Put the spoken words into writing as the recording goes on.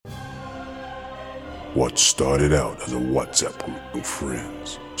What started out as a WhatsApp group of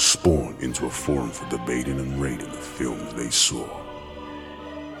friends spawned into a forum for debating and rating the films they saw.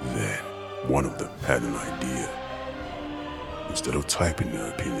 Then, one of them had an idea. Instead of typing their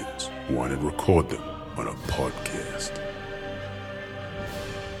opinions, wanted to record them on a podcast.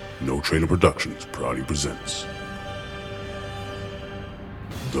 No Trailer Productions proudly presents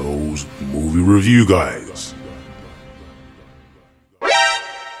Those Movie Review Guys.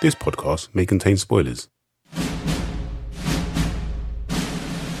 This podcast may contain spoilers.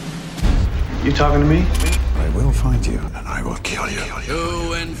 You talking to me? I will find you and I will kill you.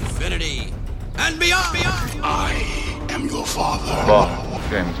 To infinity and beyond. I am your father.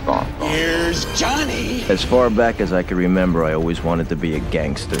 James Bond. Here's Johnny. As far back as I can remember, I always wanted to be a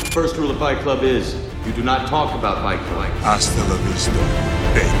gangster. First rule of Fight Club is you do not talk about Fight Club. Hasta la vista,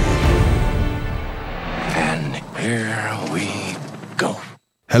 baby. And here we go.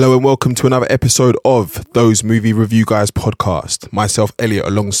 Hello and welcome to another episode of Those Movie Review Guys podcast. Myself, Elliot,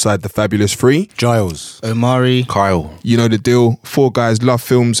 alongside the fabulous three. Giles, Omari, Kyle. You know the deal. Four guys love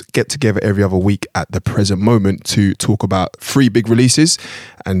films, get together every other week at the present moment to talk about three big releases.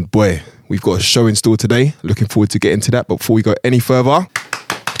 And boy, we've got a show in store today. Looking forward to getting to that. But before we go any further...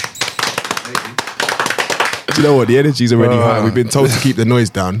 Do you know what? The energy's already high. We've been told to keep the noise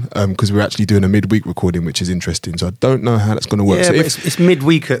down because we're actually doing a midweek recording, which is interesting. So I don't know how that's going to work. Yeah, so but it's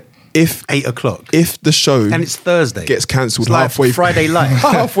midweek at 8 o'clock. If the show and it's Thursday gets cancelled like halfway Friday light.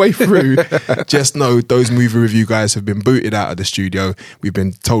 halfway through, just know those movie review guys have been booted out of the studio. We've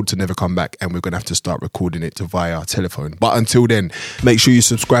been told to never come back, and we're going to have to start recording it via our telephone. But until then, make sure you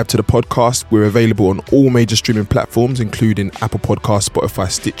subscribe to the podcast. We're available on all major streaming platforms, including Apple Podcasts, Spotify,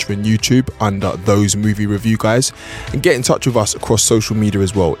 Stitcher, and YouTube under Those Movie Review Guys. And get in touch with us across social media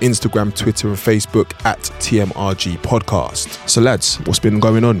as well: Instagram, Twitter, and Facebook at TMRG Podcast. So lads, what's been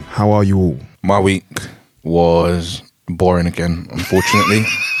going on? How are you all? My week was boring again, unfortunately.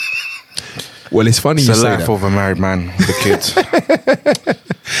 Well, it's funny It's you the say life that. of a married man with a kid.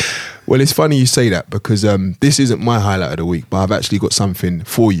 Well, it's funny you say that because this isn't my highlight of the week, but I've actually got something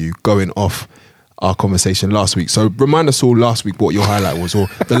for you going off our conversation last week. So remind us all last week what your highlight was, or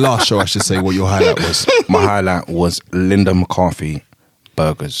the last show I should say what your highlight was. My highlight was Linda McCarthy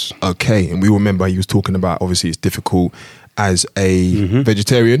burgers. Okay, and we remember he was talking about, obviously it's difficult as a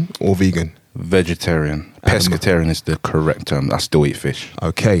vegetarian or vegan. Vegetarian. Pescatarian is the correct term. I still eat fish.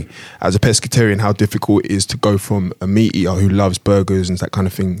 Okay, as a pescatarian, how difficult it is to go from a meat eater who loves burgers and that kind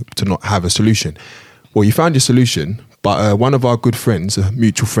of thing to not have a solution. Well, you found your solution, but one of our good friends, a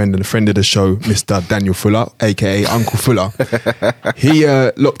mutual friend and a friend of the show, Mr. Daniel Fuller, aka Uncle Fuller, he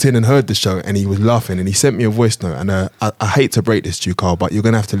locked in and heard the show and he was laughing and he sent me a voice note. And I hate to break this to you, Carl, but you're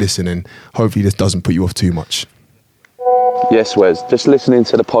going to have to listen and hopefully this doesn't put you off too much. Yes, Wes, just listening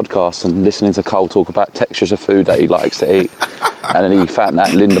to the podcast and listening to Cole talk about textures of food that he likes to eat. And then he found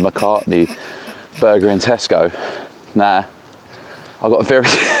that Linda McCartney burger in Tesco. Nah, I got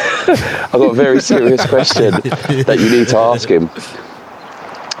a very serious question that you need to ask him.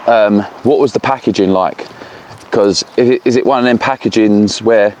 What was the packaging like? Because is it one of them packagings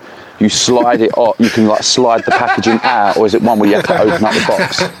where you slide it off, you can like slide the packaging out, or is it one where you have to open up the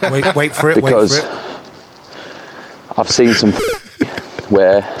box? Wait for it. Because I've seen some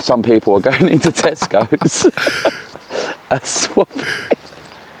where some people are going into Tesco's and swapping.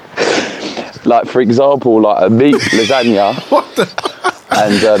 Like, for example, like a meat lasagna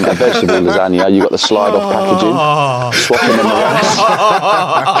and a vegetable lasagna, you got the slide off packaging, swapping them around.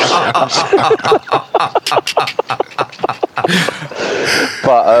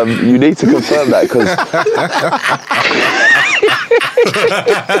 But you need to confirm that because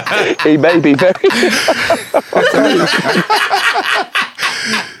he may be very...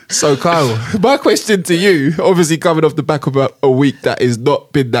 So Kyle, my question to you, obviously coming off the back of a week that has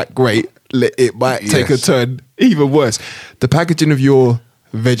not been that great, it might take a turn even worse. The packaging of your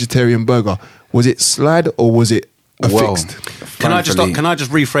vegetarian burger, was it slide or was it affixed? Can I just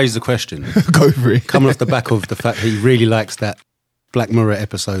rephrase the question? Go for it. Coming off the back of the fact he really likes that Black Mirror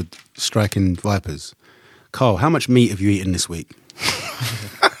episode, Striking Vipers. Carl, how much meat have you eaten this week?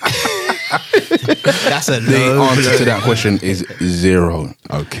 That's the answer to that question is 0.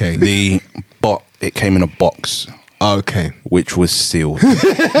 Okay. It came in a box. Okay. Which was sealed.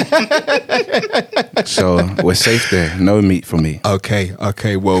 So we're safe there. No meat for me. Okay.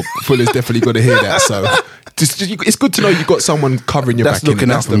 Well, Fuller's definitely got to hear that. So it's good to know you got someone covering your That's back.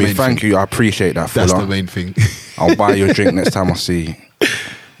 Looking out for me. Thank you. I appreciate that, Fuller. That's the main thing. I'll buy you a drink next time I see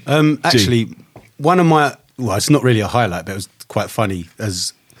you. Actually, one of my... Well, it's not really a highlight, but it was quite funny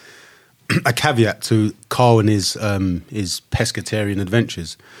as... a caveat to Carl and his pescatarian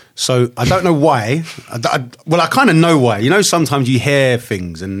adventures. So I don't know why. I kind of know why. You know, sometimes you hear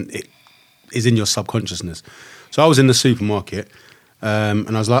things and it is in your subconsciousness. So I was in the supermarket and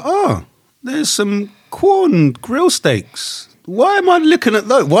I was like, oh, there's some Quorn grill steaks. Why am I looking at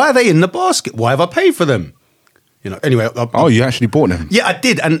those? Why are they in the basket? Why have I paid for them? You know. Anyway. Oh, you actually bought them? Yeah, I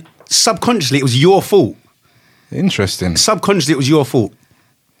did, and subconsciously it was your fault. Interesting. Subconsciously it was your fault.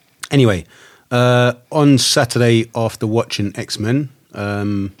 Anyway, on Saturday after watching X-Men,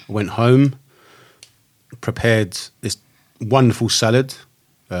 I went home, prepared this wonderful salad,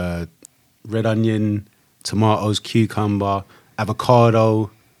 red onion, tomatoes, cucumber, avocado,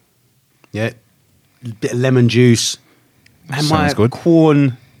 yeah, bit of lemon juice, and Sounds good.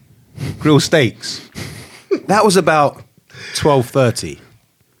 Quorn grill steaks. That was about 12:30.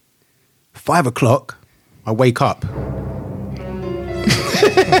 5 o'clock, I wake up.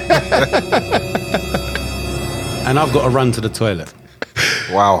 And I've got to run to the toilet.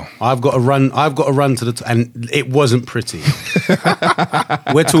 Wow. I've got to run to the and it wasn't pretty.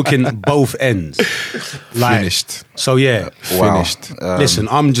 We're talking both ends. Like, Finished. So yeah. Wow. Finished. Listen,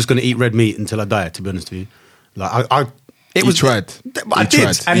 I'm just going to eat red meat until I die, to be honest with you. Like You tried. I You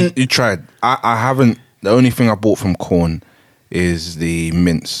did. tried. And You tried. I haven't. The only thing I bought from Quorn is the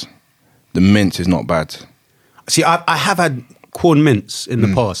mince. The mince is not bad. see, I have had Quorn mince in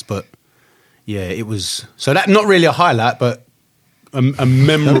the past, but yeah, it was so that not really a highlight, but a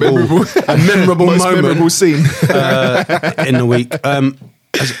memorable Most moment memorable scene. in the week.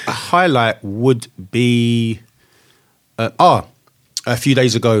 As a highlight would be a few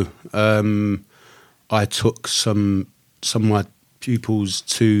days ago, I took some of my pupils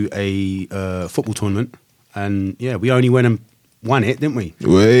to a football tournament, and yeah, we only went and won it, didn't we?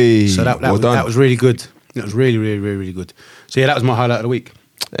 Way. So that well done. was really good. That was really, really, really, really good. So yeah, that was my highlight of the week.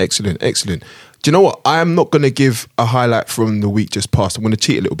 Excellent, excellent. Do you know what? I am not going to give a highlight from the week just past. I'm going to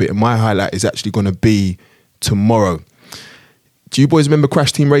cheat a little bit, and my highlight is actually going to be tomorrow. Do you boys remember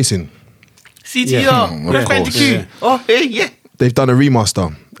Crash Team Racing? CTR, Yeah. Crash Bandicoot. Yeah. Oh, yeah. They've done a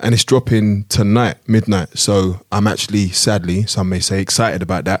remaster, and it's dropping tonight, midnight. So I'm actually, sadly, some may say, excited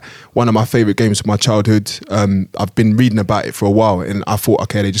about that. One of my favourite games of my childhood. I've been reading about it for a while, and I thought,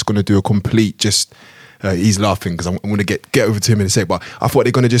 okay, they're just going to do a complete he's laughing because I'm going to get over to him in a sec. But I thought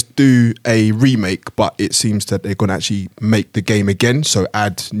they're going to just do a remake, but it seems that they're going to actually make the game again. So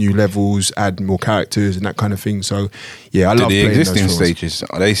add new levels, add more characters and that kind of thing. So yeah, I love The playing existing those films. stages,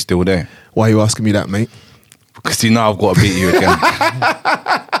 are they still there? Why are you asking me that, mate? Because you know I've got to beat you again.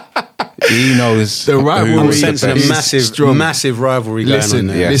 He knows. The rivalry I'm Really sensing a the best. Strong. massive rivalry going Listen, on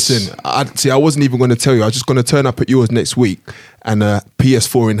there. Yes. listen. I wasn't even going to tell you. I was just going to turn up at yours next week and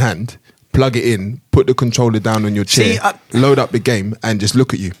PS4 in hand, plug it in, put the controller down on your chair, See, load up the game, and just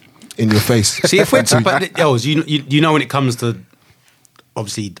look at you in your face. See, if we're but you know when it comes to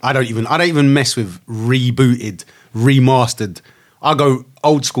obviously, I don't even mess with rebooted, remastered. I go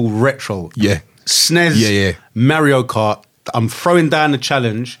old school retro. Yeah. SNES. Yeah. Mario Kart. I'm throwing down the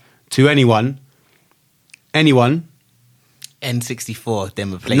challenge to anyone. N64,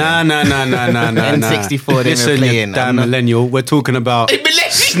 them were playing. Nah. N64, they were Listen, playing. you damn millennial. We're talking about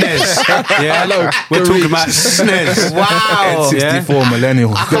SNES. Yeah, we're talking about SNES. Wow. Yeah. 64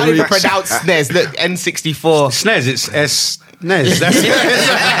 millennial. I can't even pronounce SNES. Look, N64. SNES, it's SNES.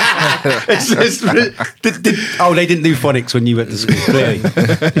 They didn't do phonics when you went to school, clearly.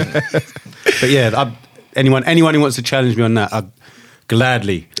 But yeah, anyone who wants to challenge me on that, I'd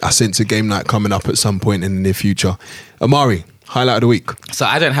gladly. I sense a game night coming up at some point in the near future. Amari, highlight of the week. So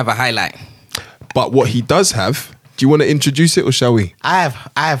I don't have a highlight. But what he does have, do you want to introduce it or shall we? I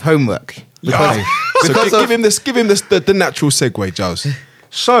have homework. So give him the natural segue, Giles.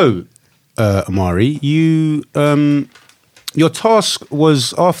 So, Amari, you your task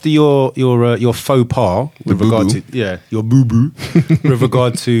was after your faux pas with regard to your boo boo with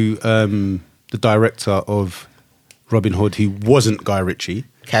regard to the director of Robin Hood, who wasn't Guy Ritchie.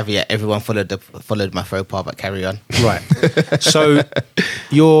 Caveat: everyone followed my faux pas, but carry on. Right. So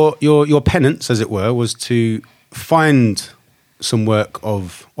your penance, as it were, was to find some work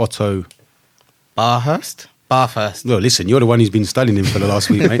of Otto Bathurst. Well, listen, you're the one who's been studying him for the last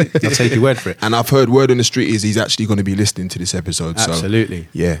week, mate. I'll take your word for it. And I've heard word on the street is he's actually going to be listening to this episode. Absolutely. So,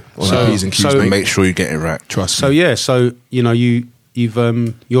 yeah. On So- the P's and Q's, so- mate. Make sure you get it right. Trust So me. yeah, so you know you've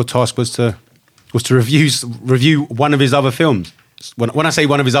your task was to review one of his other films. When I say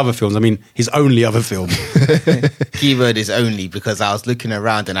one of his other films, I mean his only other film. Keyword is only, because I was looking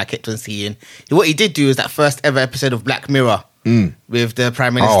around and I kept on seeing what he did do is that first ever episode of Black Mirror with the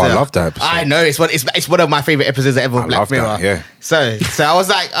Prime Minister. Oh, I love that episode. I know, it's one of my favourite episodes ever of I Black love Mirror. that, yeah. So I was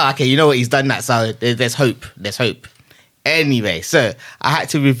like, oh, okay, you know what, he's done that, so there's hope. There's hope. Anyway, so I had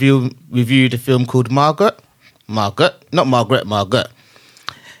to review the film called Margaret. The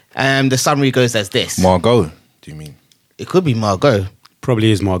summary goes as this. Margot, do you mean? It could be Margot.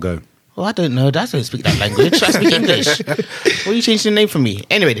 Probably is Margot. Well, I don't know. I don't speak that language. I speak English. Why are you changing the name for me?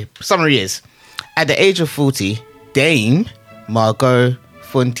 Anyway, the summary is, at the age of 40, Dame Margot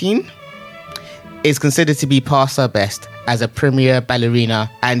Fonteyn is considered to be past her best as a premier ballerina,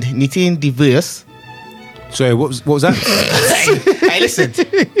 and Nitin Divus. Sorry, what was that? Hey, listen.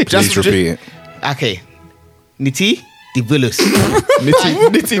 Please repeat it. Okay. Niti Divulus.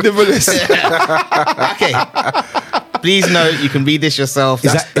 Nitty Divulus. Okay. Please note, you can read this yourself.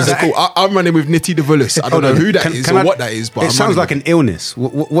 Is that cool? I'm running with Nitty Divulus. I don't know who that is or what that is, but it sounds like an illness.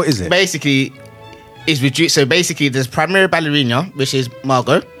 What is it? Basically, it's reduced. So basically, there's primary ballerina, which is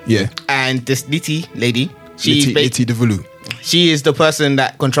Margot. Yeah. And this Nitty lady, Nitty Divulu. she is the person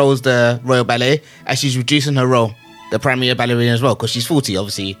that controls the Royal Ballet, and she's reducing her role, the primary ballerina as well, because she's 40,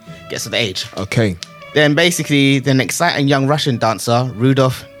 obviously, gets to the age. Okay. Then basically, the exciting young Russian dancer,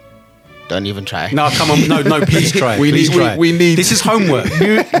 Rudolph. Don't even try. No, come on. No, please try. We need. This is homework.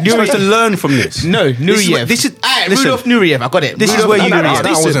 You're supposed to learn from this. No, Nureyev. Listen, Rudolph Nureyev. I got it. This is where you... That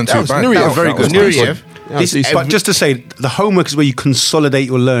wasn't too bad. Nureyev. That was very good. Nureyev. But just to say, the homework is where you consolidate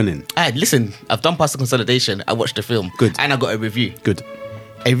your learning. Listen, I've done past the consolidation. I watched the film. Good. And I got a review. Good.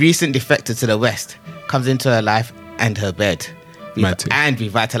 A recent defector to the West comes into her life and her bed. And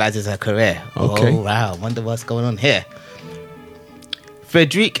revitalizes her career. Okay. Oh, wow. Wonder what's going on here.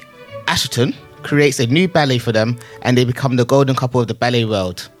 Frederick Asherton creates a new ballet for them, and they become the golden couple of the ballet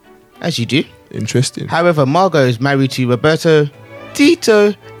world. As you do. Interesting. However, Margot is married to Roberto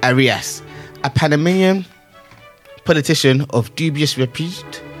Tito Arias, a Panamanian politician of dubious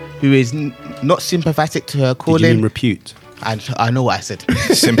repute who is not sympathetic to her calling. Did you mean repute? I know what I said.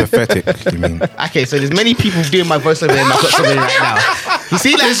 Sympathetic, you mean? Okay, so there's many people doing my voiceover and I've got something right now. You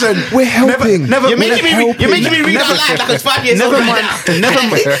see, like, listen, we're helping. You're making me read out loud like it's 5 years old.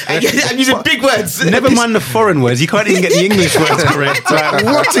 I'm using big words. Never mind the foreign words. You can't even get the English words correct. Like,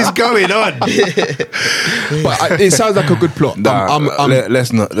 what is going on? But it sounds like a good plot.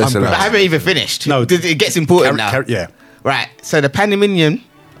 Let's not. I haven't even finished. No, it gets important now. Yeah. Right. So the Panamanian,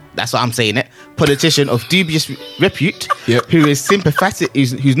 that's what I'm saying it, politician of dubious repute, who is sympathetic,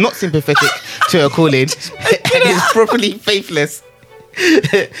 who's not sympathetic to her calling, and is properly faithless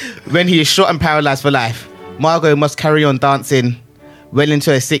when he is shot and paralyzed for life. Margot must carry on dancing well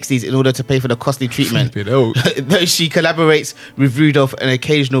into her 60s in order to pay for the costly treatment. Though she collaborates with Rudolph on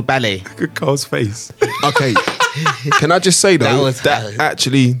occasional ballet. Look at Carl's face. Okay. Can I just say though, that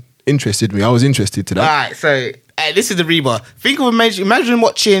actually interested me. I was interested to that. All right, so this is the Reba. Think of imagine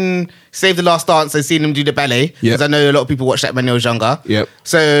watching Save the Last Dance and seeing them do the ballet. Because I know a lot of people watched that when they was younger. Yep.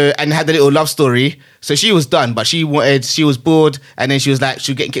 So, and had the little love story. So she was done, but she was bored, and then she was like,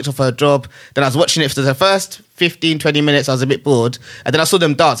 she was getting kicked off her job. Then I was watching it for the first 15, 20 minutes, I was a bit bored. And then I saw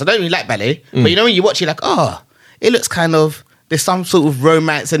them dance. I don't really like ballet, but you know when you watch it, like, oh, it looks kind of, there's some sort of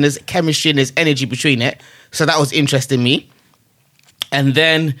romance and there's chemistry and there's energy between it. So that was interesting me. And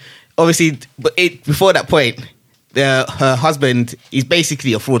then, obviously, before that point, her husband is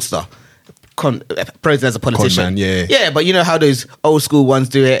basically a fraudster, posing as a politician. Con man, yeah, but you know how those old school ones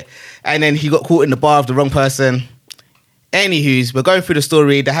do it. And then he got caught in the bar of the wrong person. Anywho's, we're going through the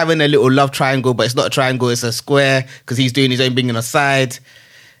story. They're having a little love triangle, but it's not a triangle, it's a square because he's doing his own thing on the side.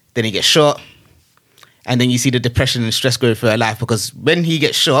 Then he gets shot. And then you see the depression and stress going through her life because when he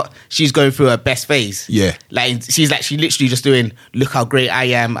gets shot, she's going through her best phase. Yeah. Like, she literally just doing, look how great I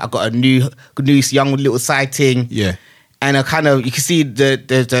am. I got a new young little side thing. Yeah. And you can see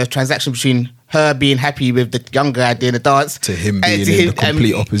the transaction between her being happy with the young guy doing the dance. To him being in the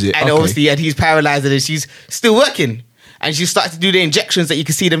complete opposite. And obviously, and he's paralyzed and she's still working. And she started to do the injections that you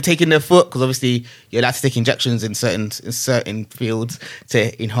can see them taking their foot because obviously you're allowed to take injections in certain fields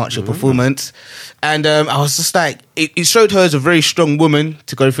to enhance your performance. And I was just like, it showed her as a very strong woman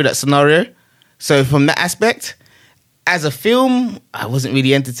to go through that scenario. So from that aspect, as a film, I wasn't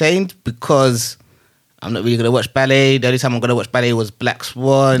really entertained because I'm not really going to watch ballet. The only time I'm going to watch ballet was Black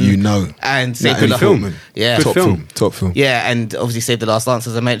Swan. You know. And Save the Last film. Yeah. Top film. Yeah, and obviously Save the Last Dance,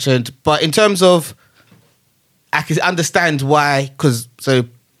 as I mentioned. But in terms of, I can understand why, because so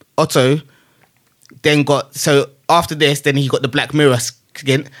Otto then after this, then he got the Black Mirror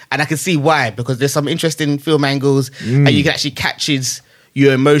skin, and I can see why, because there's some interesting film angles and you can actually catch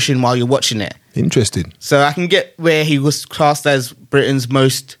your emotion while you're watching it. Interesting. So I can get where he was cast as Britain's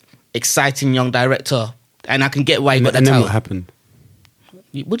most exciting young director and I can get why he got that And then title. what happened?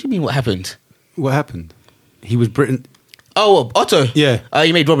 What do you mean? What happened? What happened? He was Britain. Oh, Otto. Yeah.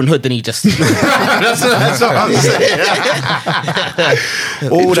 He made Robin Hood. Then he just. that's what I'm saying.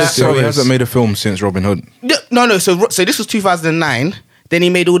 All that, so he hasn't made a film since Robin Hood. No. So this was 2009. Then he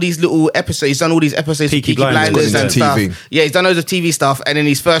made all these little episodes. He's done all these episodes of Peaky Peaky Blinders Blinders, and TV. stuff. Yeah, he's done loads of TV stuff. And then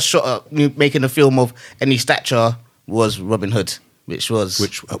his first shot at making a film of any stature was Robin Hood, which was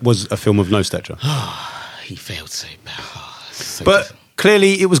a film of no stature. he failed so bad. But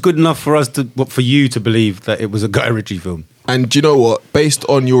clearly, it was good enough for us for you to believe that it was a Guy Ritchie film. And do you know what? Based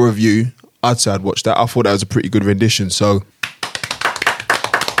on your review, I'd say I'd watch that. I thought that was a pretty good rendition. So,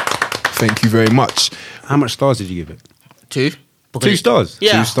 thank you very much. How much stars did you give it? 2. 2 stars.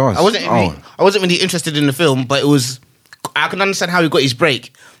 Yeah, 2 stars. I wasn't really interested in the film, but it was. I can understand how he got his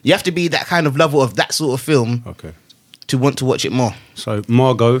break. You have to be that kind of level of that sort of film Okay. to want to watch it more. So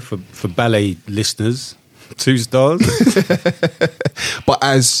Margot for ballet listeners, 2 stars. But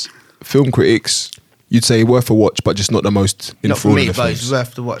as film critics, you'd say worth a watch, but just not the most Not for enthralling me, of but it's films.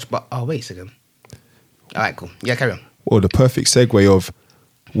 worth to watch. But wait a second. All right, cool. Yeah, carry on. Well, the perfect segue of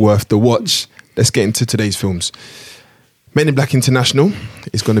worth the watch. Let's get into today's films. Men in Black International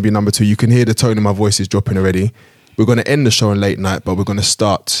is going to be number 2. You can hear the tone of my voice is dropping already. We're going to end the show on late night, but we're going to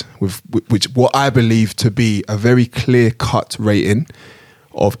start with what I believe to be a very clear-cut rating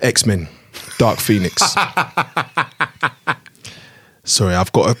of X-Men, Dark Phoenix. Sorry,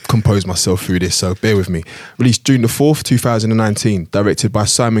 I've got to compose myself through this, so bear with me. Released June the 4th, 2019, directed by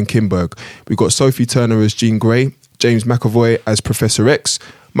Simon Kinberg. We've got Sophie Turner as Jean Grey, James McAvoy as Professor X,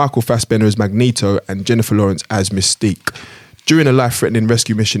 Michael Fassbender as Magneto, and Jennifer Lawrence as Mystique. During a life-threatening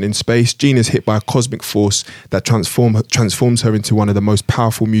rescue mission in space, Jean is hit by a cosmic force that transforms her into one of the most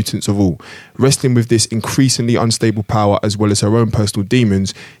powerful mutants of all. Wrestling with this increasingly unstable power as well as her own personal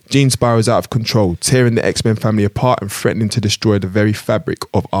demons, Jean spirals out of control, tearing the X-Men family apart and threatening to destroy the very fabric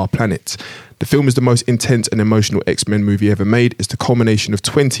of our planet. The film is the most intense and emotional X-Men movie ever made. It's the culmination of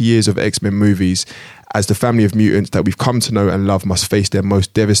 20 years of X-Men movies as the family of mutants that we've come to know and love must face their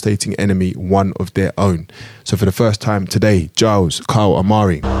most devastating enemy, one of their own. So for the first time today, Giles, Kyle,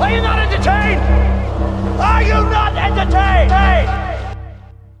 Amari. Are you not entertained? Are you not entertained? Hey!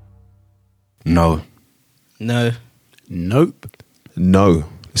 No. No. Nope. No.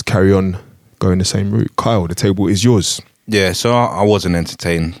 Let's carry on going the same route. Kyle, the table is yours. Yeah, so I wasn't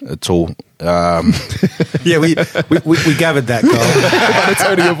entertained at all. Yeah, we gathered that, Carl. The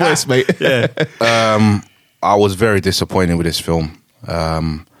tone of your voice, mate. Yeah. I was very disappointed with this film.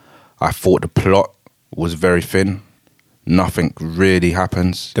 I thought the plot was very thin. Nothing really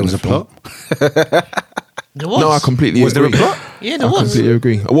happens. There was a plot? There was. No, I completely Was there agree. a plot? Yeah, there I was. completely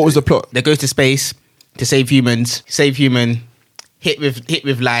agree. What was the plot? They go to space to save humans, hit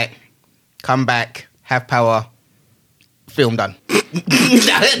with light, come back, have power, film done.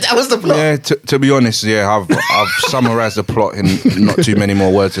 that was the plot. Yeah, to be honest, yeah, I've summarised the plot in not too many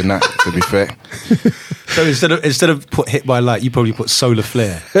more words than that, to be fair. So instead of put hit by light, you probably put solar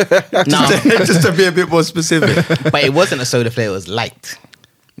flare. No, Just to be a bit more specific. but it wasn't a solar flare, it was light.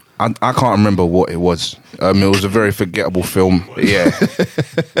 I can't remember what it was. It was a very forgettable film. Yeah,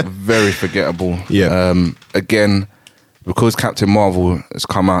 very forgettable. Yeah. Again, because Captain Marvel has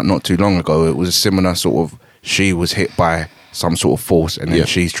come out not too long ago, it was a similar sort of, she was hit by some sort of force and then Yeah.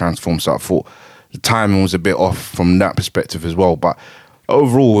 she's transformed. So I thought the timing was a bit off from that perspective as well. But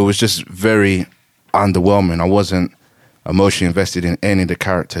overall, it was just very underwhelming. I wasn't emotionally invested in any of the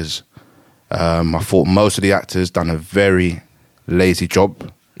characters. I thought most of the actors done a very lazy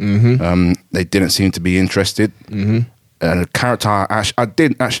job. They didn't seem to be interested. And the character, I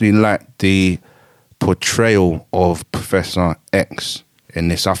did actually like the portrayal of Professor X in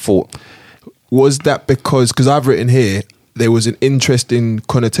this. I thought, Was that because I've written here, there was an interesting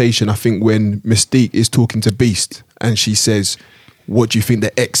connotation, I think, when Mystique is talking to Beast and she says, what do you think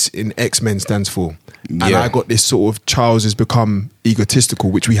the X in X-Men stands for? And Yeah. I got this sort of Charles has become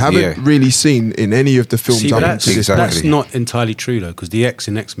egotistical, which we haven't Yeah. really seen in any of the films See, up that's, until this Exactly. that's point. not entirely true, though, because the X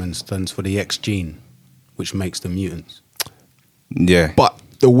in X-Men stands for the X gene, which makes them mutants. yeah. But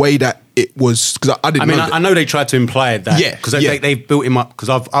the way that it was, because I didn't I mean, know I that. know they tried to imply that, Yeah, because yeah. they've built him up. Because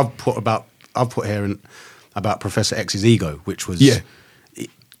I've put here about Professor X's ego, which was Yeah.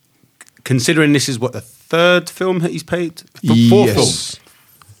 Considering this is what the third film that he's played, Yes.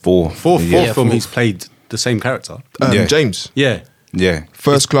 fourth Fourth. film fourth. he's played the same character. Yeah. James. Yeah, Yeah.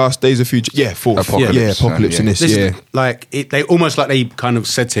 First Class, Days of Future. Yeah, fourth. Apocalypse. Yeah, Apocalypse in Yeah. this. This Yeah. is like they almost like they kind of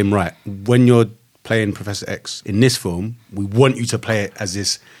said to him, right, when you're playing Professor X in this film, we want you to play it as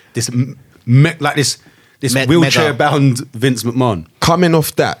this This Mega. wheelchair-bound Vince McMahon. Coming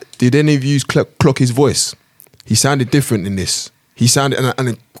off that, did any of you clock his voice? He sounded different in this. He sounded,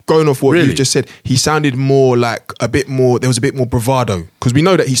 and going off what you just said, he sounded more like a bit more. There was a bit more bravado because we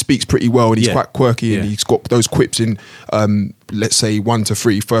know that he speaks pretty well and he's quite quirky and he's got those quips in, let's say 1 to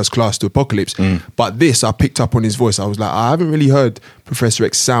 3, First Class to Apocalypse. But this, I picked up on his voice. I was like, I haven't really heard Professor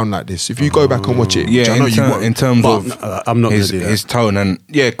X sound like this. If you go back and watch it, which I know you won't, in terms but of I'm not his, gonna do that. his tone and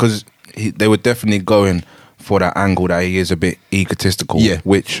because they were definitely going for that angle that he is a bit egotistical,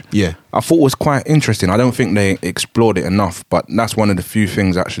 which I thought was quite interesting. I don't think they explored it enough, but that's one of the few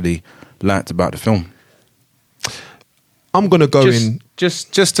things I actually liked about the film. I'm gonna go in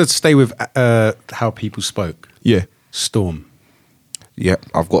just to stay with how people spoke. Yeah, Storm. Yep,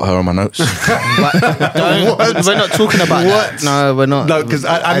 I've got her on my notes. We're not talking about that. No, we're not. No, because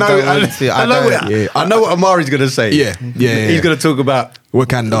I know what Amari's going to say. Yeah. He's going to talk about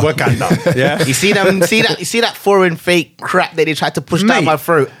Wakanda. Yeah. You see that foreign fake crap that they tried to push down my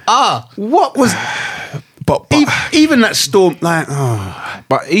throat. What was? But even that Storm, like,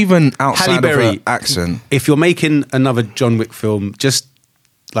 but even outside Halle of Berry her accent, if you're making another John Wick film, just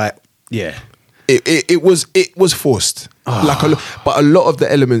like, It was forced. But a lot of the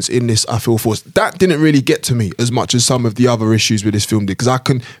elements in this I feel forced. That didn't really get to me as much as some of the other issues with this film did. Because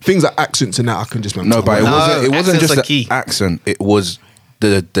things like accents and that I can just remember. No, but it wasn't just the accent. It was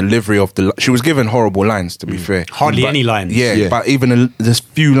the delivery of she was given horrible lines, to be fair. Hardly any lines. Yeah, but even the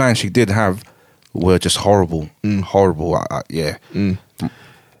few lines she did have were just horrible. Horrible. To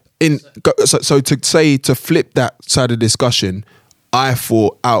flip that side of the discussion, I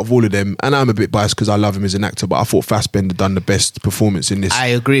thought out of all of them, and I'm a bit biased because I love him as an actor, but I thought Fassbender done the best performance in this. I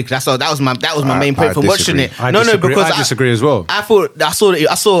agree. That was my main point from watching it. I disagree as well. I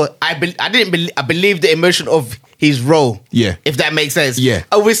believed the emotion of his role. Yeah. If that makes sense. Yeah.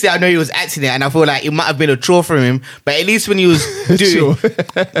 Obviously, I know he was acting it, and I feel like it might have been a chore for him, but at least when he was doing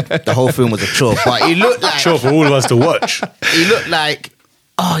the whole film was a chore. But he looked like Chore for all of us to watch. He looked like,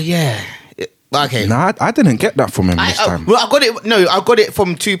 oh yeah. Okay. No, I didn't get that from him this time. Well, I got it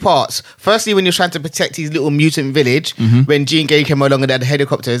from two parts. Firstly, when he was trying to protect his little mutant village, when Jean Grey came along and had the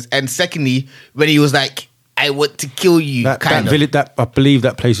helicopters, and secondly, when he was like, "I want to kill you." That village, I believe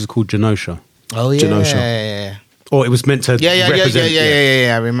that place is called Genosha. Oh yeah, Genosha. Yeah. Or it was meant to. represent,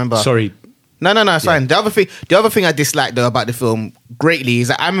 Yeah. I remember. Sorry. No, it's fine. The other thing I disliked though about the film greatly is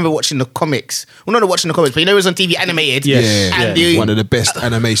that I remember watching the comics. Well, not watching the comics, but you know it was on TV animated. One of the best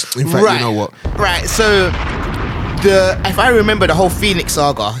animations. In fact, you know what? Right. So if I remember the whole Phoenix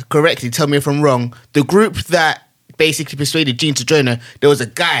saga correctly, tell me if I'm wrong. The group that basically persuaded Jean to join her, there was a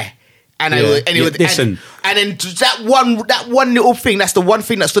guy. And listen. And then that one little thing, that's the one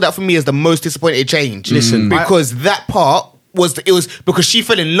thing that stood out for me as the most disappointing change. Listen, because that part was because she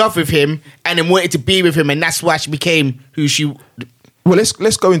fell in love with him and then wanted to be with him, and that's why she became who she. Well,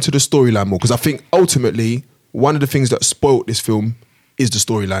 let's go into the storyline more, because I think ultimately one of the things that spoilt this film is the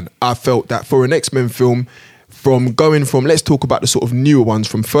storyline. I felt that for an X-Men film, let's talk about the sort of newer ones,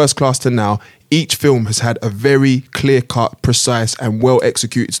 from First Class to now, each film has had a very clear-cut, precise and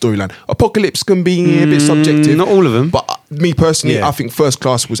well-executed storyline. Apocalypse can be a bit subjective. Not all of them. But me personally, I think First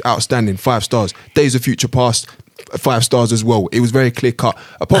Class was outstanding, 5 stars. Days of Future Past, 5 stars as well. It was very clear-cut.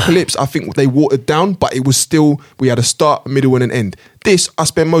 Apocalypse, I think they watered down, but it was still, we had a start, a middle and an end. This, I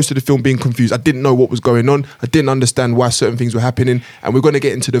spent most of the film being confused. I didn't know what was going on. I didn't understand why certain things were happening. And we're going to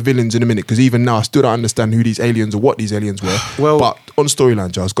get into the villains in a minute, because even now I still don't understand who these aliens or what these aliens were. Well, but on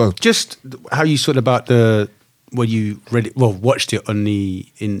storyline, Giles, go. Just how you sort about when you watched it on the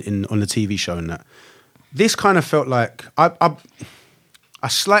on the TV show and that. This kind of felt like I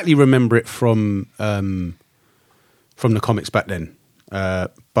slightly remember it from the comics back then,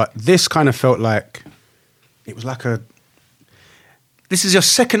 but this kind of felt like it was like this is your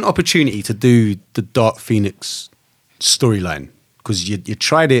second opportunity to do the Dark Phoenix storyline, because you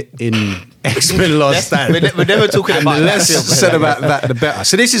tried it in X-Men Last Stand. We're never talking about the less that. said about that, the better.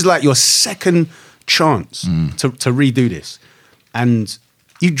 So this is like your second chance to redo this, and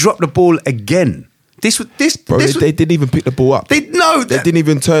you dropped the ball again. They didn't even pick the ball up. They didn't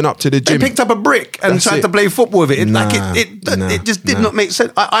even turn up to the gym. They picked up a brick and tried to play football with it. It just did not make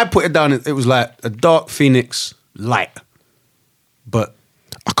sense. I put it down. It was like a Dark Phoenix light, but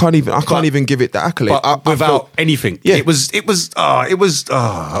I can't even give it the accolade. Without anything. Yeah. It was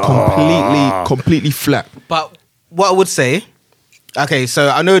completely flat. But what I would say, okay, so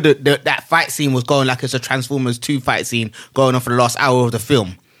I know that fight scene was going like it's a Transformers 2 fight scene going on for the last hour of the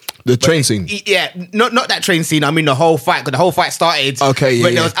film. The train scene? Yeah, not that train scene. I mean the whole fight, because the whole fight started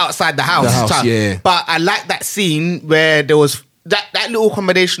when they was outside the house. Yeah. But I like that scene where there was that little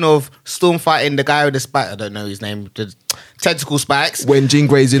combination of Storm fighting the guy with the spike, I don't know his name, the tentacle spikes. When Jean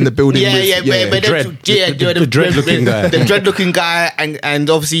Grey's in the building the dread-looking guy. The dread-looking guy, and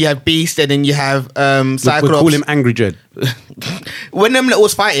obviously you have Beast, and then you have Cyclops. We call him Angry Dread. When them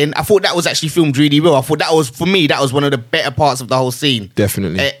was fighting, I thought that was actually filmed really well. I thought that was, for me, that was one of the better parts of the whole scene.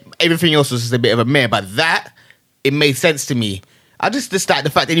 Definitely. Everything else was just a bit of a meh, but that, it made sense to me. I just like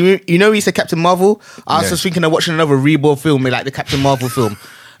the fact that he said Captain Marvel. I was just thinking of watching another Reborn film, like the Captain Marvel film.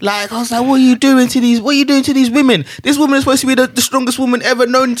 Like I was like, what are you doing to these women? This woman is supposed to be the strongest woman ever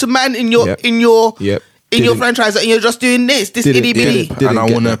known to man in your franchise, and you're just doing this itty bitty. And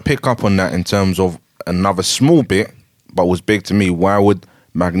I want to pick up on that in terms of another small bit, but was big to me. Why would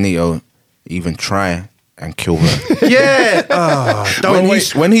Magneto even try and kill her?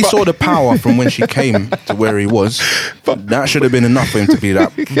 When he saw the power from when she came to where he was, that should have been enough for him to be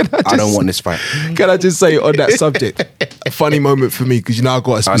like, I don't want this fight. Can I just say on that subject, a funny moment for me, because I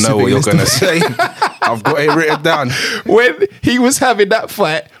got a specific I know what you're list going to of- say. I've got it written down. When he was having that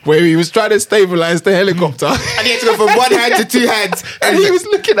fight where he was trying to stabilize the helicopter, And he had to go from one hand to two hands. and he was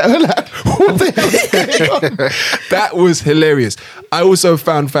looking at her like, what the hell is going on? That was hilarious. I also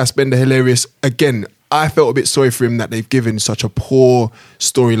found Fassbender hilarious. Again, I felt a bit sorry for him that they've given such a poor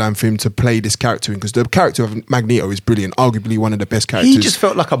storyline for him to play this character in, because the character of Magneto is brilliant, arguably one of the best characters. He just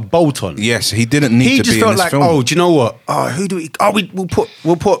felt like a bolt-on. Yes, he didn't need He to just be in felt this like, film. oh, do you know what? Oh, who do we? Oh,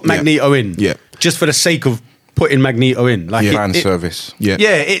 we'll put Magneto in. Yeah. Just for the sake of putting Magneto in, like Fan service. Yeah,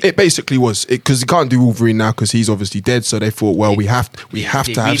 it basically was because he can't do Wolverine now because he's obviously dead. So they thought, well, we have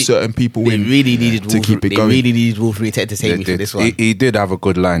to have certain people in. Really needed to keep it going. They really needed Wolverine to entertain me for this one. He did have a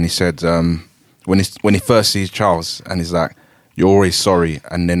good line. He said when he first sees Charles and he's like, "You're always sorry,"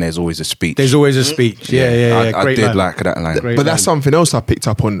 and then there's always a speech. There's always a speech. Yeah. I Great did line. like that line. Great But that's line. something else I picked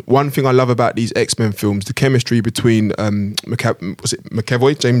up on. One thing I love about these X-Men films, the chemistry between James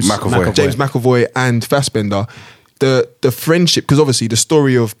McAvoy and Fassbender. The friendship, because obviously the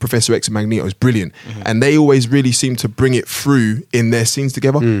story of Professor X and Magneto is brilliant, and they always really seem to bring it through in their scenes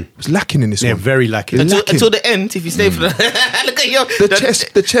together. It was lacking in this Yeah, one. very lacking. Until the end, if you stay for the look at your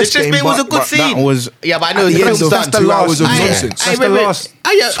The chess game, bit was a but- good but scene. that was- yeah, but I know At the the end film's of- done. that's the 2 hours of nonsense. That's the last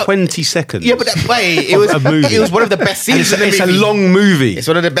 20 seconds. Yeah, but that way it was a movie. it was one of the best scenes in the It's a movie. long movie. It's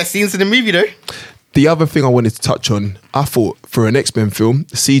one of the best scenes in the movie, though. The other thing I wanted to touch on, I thought for an X-Men film,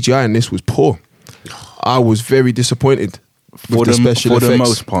 the CGI in this was poor. I was very disappointed For with the special the effects.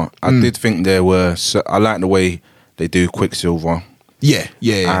 most part, I did think there were. I like the way they do Quicksilver Yeah.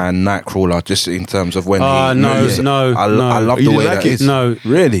 and Nightcrawler, just in terms of when. No. I love You the didn't way like that it? is. No,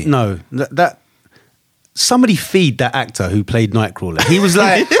 really. No, that somebody feed that actor who played Nightcrawler. He was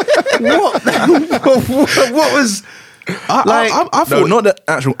like, what? What was? I thought not the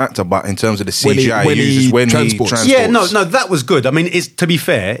actual actor, but in terms of the When he- CGI when he he uses when transports. he Yeah, transports. no, that was good. I mean, it's to be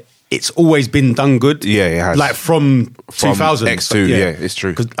fair, it's always been done good. Yeah, it has. Like from 2000. X2, yeah, it's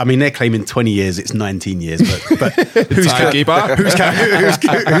true. Because I mean, they're claiming 20 years. It's 19 years, but who's Timekeeper. who's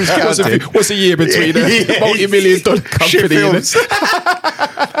counting? What's a year between a multi-million-dollar company? Shit films.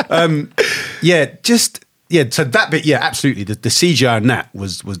 So that bit, yeah, absolutely. The CGI and that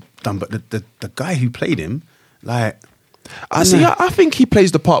was done, but the guy who played him, like, I think he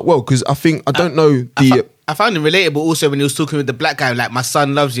plays the part well, because I don't know the. I found him relatable also when he was talking with the black guy, like, my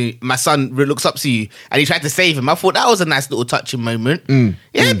son loves you, my son looks up to you, and he tried to save him. I thought that was a nice little touching moment. He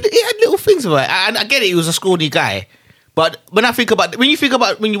had little things about it. And I get it, he was a scrawny guy. But when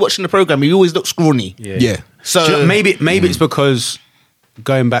you're watching the program, he always looks scrawny. Yeah. So do you know, maybe it's because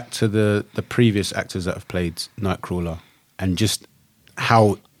going back to the previous actors that have played Nightcrawler and just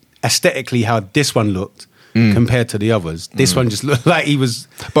how aesthetically how this one looked compared to the others, this one just looked like he was.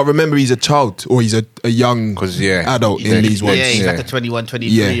 But remember, he's a child, or he's a young adult in these ones. Yeah, he's like a 21,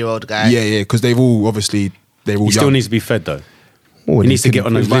 23-year-old guy. Yeah, because they're all young. He still needs to be fed though. Oh, He needs to get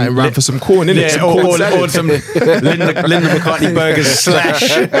on those right around for some corn, innit? Yeah, Some corn or salad. some Linda McCartney burgers slash.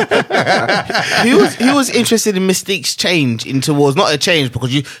 He was interested in Mystique's change towards not a change,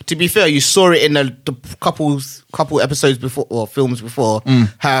 because to be fair, you saw it in the couple episodes before or films before.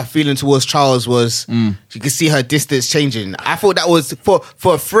 Her feeling towards Charles was you could see her distance changing. I thought that was for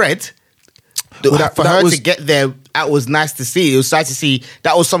Fred. For her to get there, that was nice to see. It was nice to see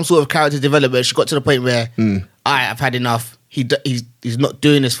that was some sort of character development. She got to the point where I've had enough. He's not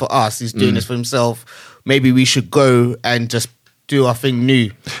doing this for us. He's doing this for himself. Maybe we should go and just do our thing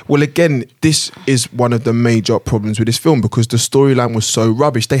new. Well, again, this is one of the major problems with this film because the storyline was so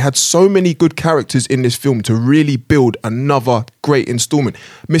rubbish. They had so many good characters in this film to really build another great installment.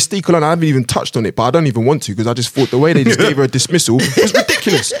 Mystique alone, I haven't even touched on it, but I don't even want to because I just thought the way they just gave her a dismissal was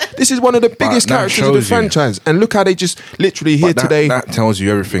ridiculous. This is one of the biggest characters of the franchise. And look how they just literally here today. That tells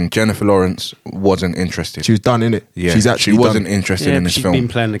you everything. Jennifer Lawrence wasn't interested. She was done, innit? Yeah, she wasn't interested in this film. She's been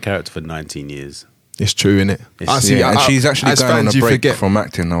playing the character for 19 years. It's true, innit? And she's actually going on a break from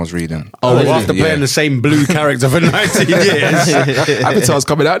acting, I was reading. Oh, really? After playing the same blue character for 19 years. Avatar's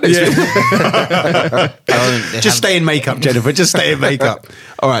coming out next week. Just stay in makeup, Jennifer. Just stay in makeup.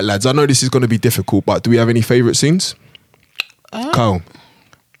 All right, lads. I know this is going to be difficult, but do we have any favourite scenes? Kyle?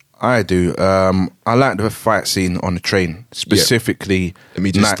 I do. I like the fight scene on the train, specifically. Let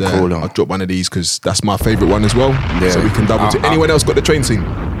me just I'll drop one of these because that's my favourite one as well. Yeah. So we can double check. Anyone else got the train scene?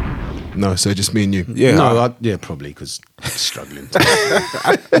 No, so just me and you. Yeah, no, probably because I'm struggling.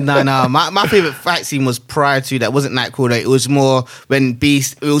 No. My favorite fight scene was prior to that. It wasn't Nightcrawler. It was more when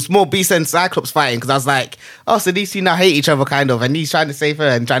Beast. It was more Beast and Cyclops fighting because I was like, oh, so these two now hate each other, kind of, and he's trying to save her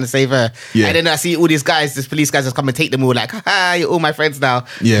and trying to save her. Yeah. And then I see all these guys, these police guys, just come and take them all. Like, ha, you're all my friends now.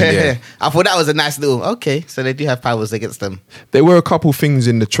 Yeah. I thought that was a nice little. Okay, so they do have powers against them. There were a couple things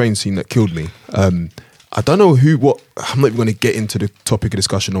in the train scene that killed me. I don't know what. I'm not even going to get into the topic of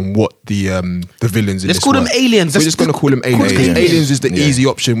discussion on what the villains in Let's this call them were. aliens. We're just going to call them aliens. Aliens is the easy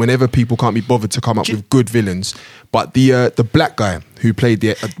option whenever people can't be bothered to come up with good villains. But the black guy who played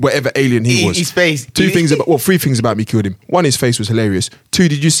the whatever alien he was, his face. Three things about me killed him. One, his face was hilarious. Two,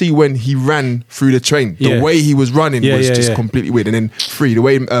 did you see when he ran through the train? The way he was running was just completely weird. And then three, the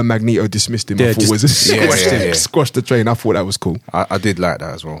way Magneto dismissed him, I thought was squashed the train. I thought that was cool. I did like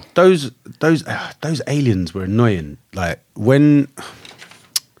that as well. Those aliens were annoying. Like when,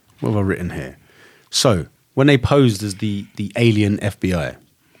 what have I written here? So when they posed as the alien FBI.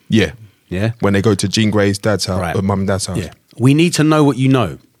 Yeah. Yeah. When they go to Jean Grey's dad's house, or mum and dad's house. Yeah. We need to know what you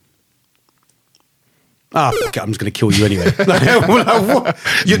know. Fuck it, I'm just going to kill you anyway.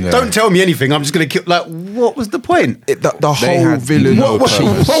 Don't tell me anything. I'm just going to kill. Like, what was the point? The whole villain. What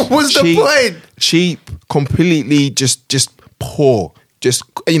was the point? She completely just poor. Just,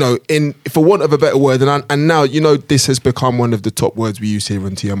 for want of a better word, and now, this has become one of the top words we use here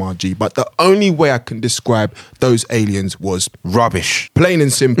on TMRG, but the only way I can describe those aliens was rubbish. Plain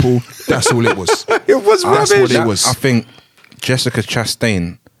and simple, that's all it was. It was rubbish. That's what it was. I think Jessica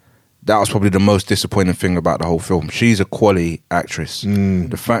Chastain, that was probably the most disappointing thing about the whole film. She's a quality actress.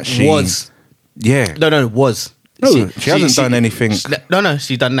 The fact she... Was. Yeah. No, was. No, she hasn't done anything. No,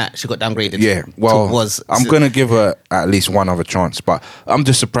 she done that. She got downgraded. Yeah, well, I'm going to give her at least one other chance, but I'm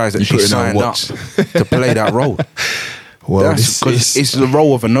just surprised that she signed up to play that role. Well, because it's the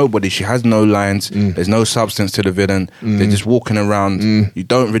role of a nobody. She has no lines. There's no substance to the villain. They're just walking around. You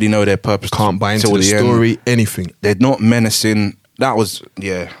don't really know their purpose. Can't buy into the story, anything. They're not menacing. That was,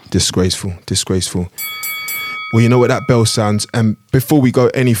 Disgraceful. Well, you know what that bell sounds. And before we go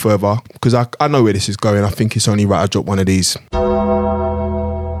any further, because I know where this is going, I think it's only right I drop one of these.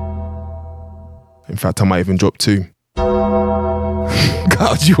 In fact, I might even drop two.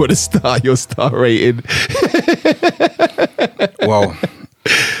 God, do you want to start your star rating? Well,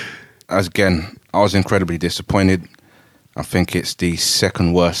 again, I was incredibly disappointed. I think it's the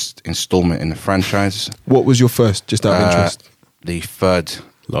second worst installment in the franchise. What was your first, just out of interest? The third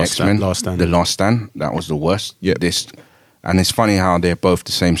X-Men, Last Stand. The Last Stand. That was the worst. Yeah. And it's funny how they're both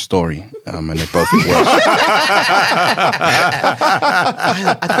the same story, and they're both the worst.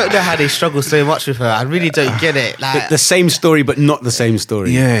 I don't know how they struggle so much with her. I really don't get it. Like The same story, but not the same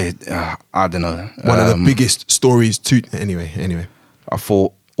story. Yeah, I don't know. One of the biggest stories too. Anyway. I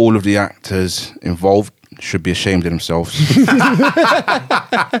thought all of the actors involved should be ashamed of themselves.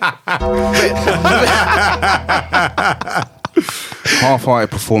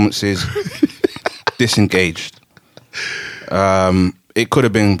 Half-hearted performances, disengaged. It could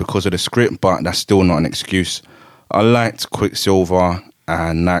have been because of the script, but that's still not an excuse. I liked Quicksilver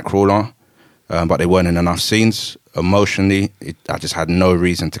and Nightcrawler, but they weren't in enough scenes. Emotionally, I just had no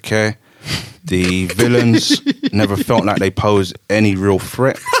reason to care. The villains never felt like they posed any real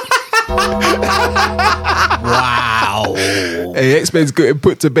threat. wow. Hey, X-Men's getting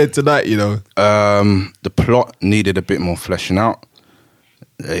put to bed tonight, The plot needed a bit more fleshing out.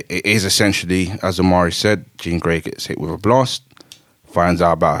 It is essentially, as Amari said, Jean Grey gets hit with a blast, finds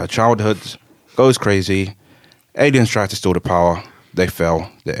out about her childhood, goes crazy. Aliens try to steal the power. They fail.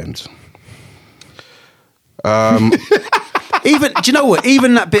 The end. Even, do you know what?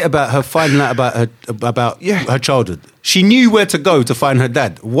 Even that bit about her finding out about her childhood. She knew where to go to find her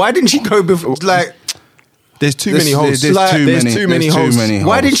dad. Why didn't she go before? Like, There's too many holes. There's There's too many holes.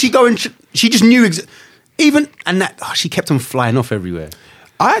 Why didn't she go and she just knew even and that she kept on flying off everywhere.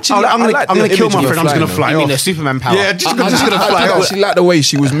 I actually, I'm going to kill my friend. I'm just going to fly You off. mean the Superman power? Yeah, just going to fly I off. actually like the way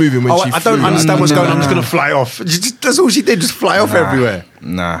she was moving when she I don't flew. understand what's going on. I'm just going to fly off. That's all she did. Just fly off everywhere.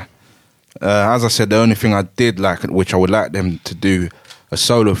 Nah. As I said, the only thing I did like, which I would like them to do, a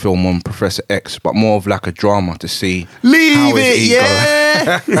solo film on Professor X, but more of like a drama to see how his ego.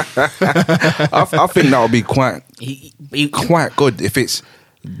 I think that would be quite good if it's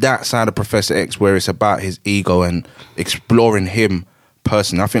that side of Professor X where it's about his ego and exploring him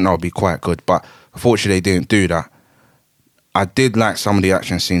personally. I think that would be quite good, but unfortunately they didn't do that. I did like some of the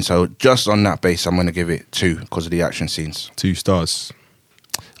action scenes, so just on that base I'm going to give it 2 because of the action scenes. 2 stars.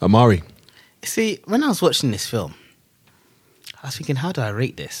 Amari. See, when I was watching this film, I was thinking, how do I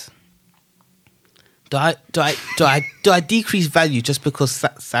rate this? Do I decrease value just because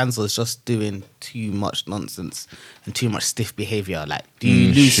Sansa's just doing too much nonsense and too much stiff behavior? Like, do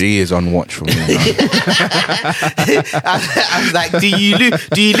you lose? She is on watch for me. I was like, do you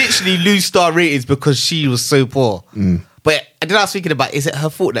literally lose star ratings because she was so poor? But then I was thinking about, is it her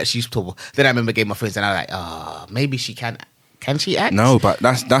fault that she's poor? Then I remember Game of Thrones, and I was like, maybe she can. Can she act? No, but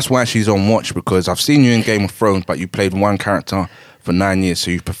that's why she's on watch, because I've seen you in Game of Thrones, but you played one character for 9 years, so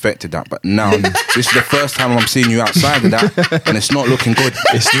you've perfected that. But now this is the first time I'm seeing you outside of that, and it's not looking good.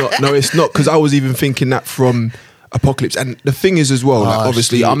 It's not. No, it's not, because I was even thinking that from Apocalypse. And the thing is as well, like,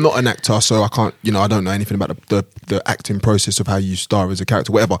 obviously I'm not an actor, so I can't, I don't know anything about the acting process of how you star as a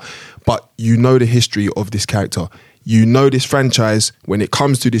character, whatever. But you know the history of this character. You know this franchise, when it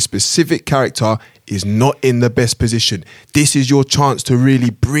comes to this specific character, is not in the best position. This is your chance to really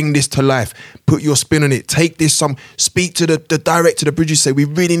bring this to life. Put your spin on it. Take this, speak to the director, the producer, say, we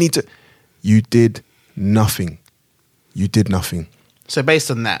really need to... You did nothing. You did nothing. So based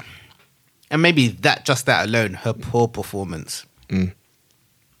on that, and maybe that alone, her poor performance, I'm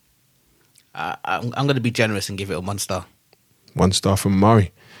going to be generous and give it a 1 star. 1 star from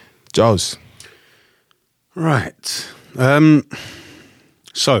Murray. Giles. Right.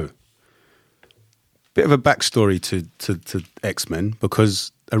 So, bit of a backstory to X-Men,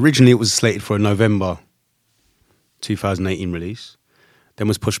 because originally it was slated for a November 2018 release, then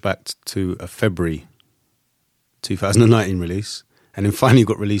was pushed back to a February 2019 release, and then finally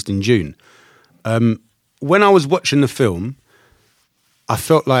got released in June. When I was watching the film, I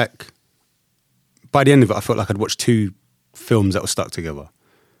felt like, by the end of it, I felt like I'd watched 2 films that were stuck together.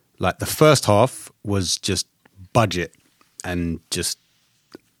 Like, the first half was just budget and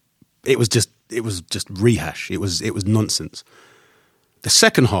it was just rehash. It was nonsense. The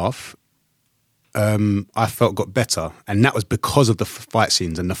second half, I felt got better, and that was because of the fight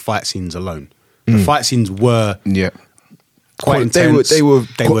scenes and the fight scenes alone. The fight scenes were quite intense. They were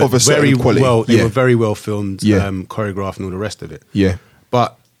of a very certain quality. well. They were very well filmed, Yeah. choreographed, and all the rest of it. Yeah.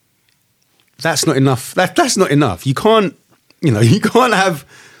 But that's not enough. That's not enough. You can't. You can't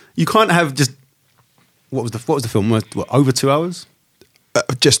have just what was the film? What, over 2 hours?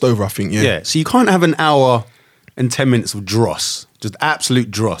 Just over, I think. Yeah. Yeah. So you can't have an hour and 10 minutes of dross, just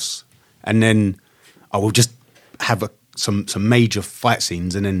absolute dross, and then I will just have some major fight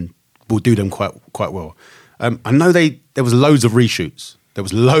scenes, and then we'll do them quite well. I know there was loads of reshoots. There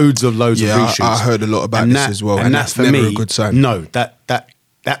was loads of reshoots. I heard a lot about this as well, and that's for never me, a good sign. No,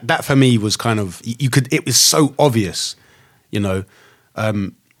 that for me was kind of it was so obvious,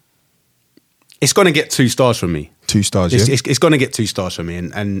 it's going to get 2 stars from me. 2 stars, It's going to get 2 stars from me,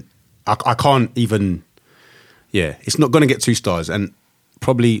 and I can't even. Yeah, it's not going to get 2 stars, and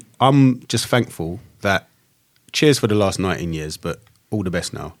probably I'm just thankful that. Cheers for the last 19 years, but all the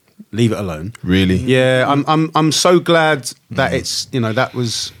best now. Leave it alone. Really? Yeah, I'm so glad that it's that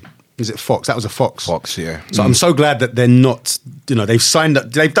was. Is it Fox? That was a Fox. Fox, yeah. So I'm so glad that they're not. They've signed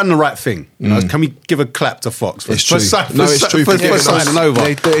up. They've done the right thing. Can we give a clap to Fox for It's true. it's true for for signing over?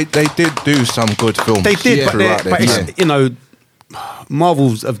 They did do some good films. They did, throughout but their time.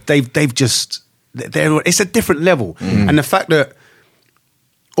 Marvel's they've just it's a different level, and the fact that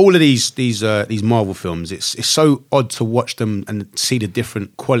all of these Marvel films, it's so odd to watch them and see the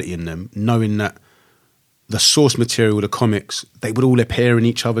different quality in them, knowing that the source material, the comics, they would all appear in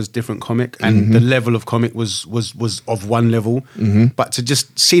each other's different comic, and the level of comic was of one level. But to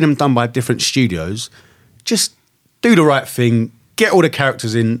just see them done by different studios, just do the right thing, get all the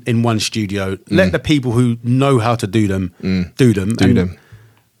characters in one studio, let the people who know how to do them do them,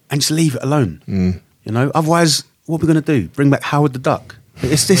 and just leave it alone. Otherwise, what are we going to do? Bring back Howard the Duck?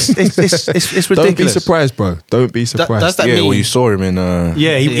 It's ridiculous. Don't be surprised, bro. Don't be surprised. Does that Yeah, mean? well, you saw him in.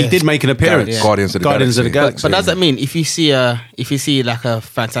 He did make an appearance. Guardians of the Guardians of the Galaxy. Galaxy. But does that mean if you see like a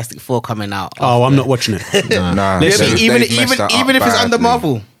Fantastic Four coming out? Oh, I'm not watching it. Nah, Listen, even they've messed that even up if it's under badly.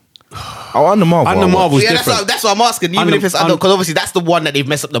 Marvel. Oh, under Marvel. Under Marvel's Yeah, different. that's what I'm asking. Even Under- if it's under, because obviously that's the one that they've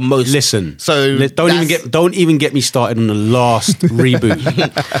messed up the most. Listen, So don't even get me started on the last reboot.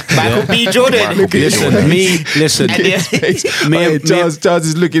 Michael B. Jordan. Michael B. Listen, And Charles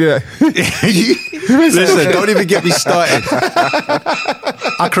is looking at Listen, don't even get me started.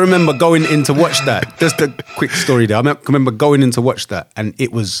 I can remember going in to watch that. Just a quick story there. I can remember going in to watch that, and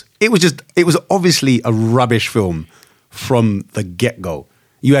it was obviously a rubbish film from the get-go.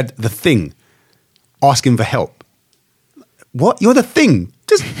 You had the Thing asking for help. What? You're the Thing?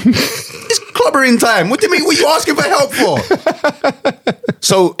 Just clobbering time. What do you mean? What are you asking for help for?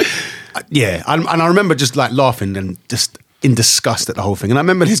 So, yeah, and I remember just like laughing and just in disgust at the whole thing. And I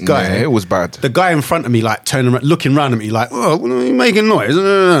remember this guy. Yeah, it was bad. The guy in front of me, like turning around, looking around at me, like, "Oh, what are you making noise?"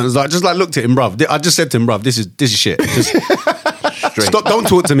 I was like, just like looked at him, bruv. I just said to him, bruv, this is shit. Just stop. Don't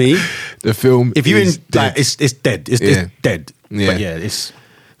talk to me. the film. If you is in, dead. like, it's dead. It's dead. Yeah. But yeah, it's.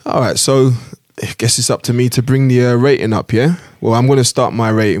 All right, so I guess it's up to me to bring the rating up, yeah? Well, I'm going to start my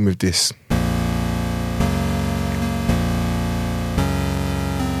rating with this.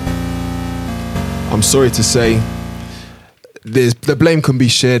 I'm sorry to say, the blame can be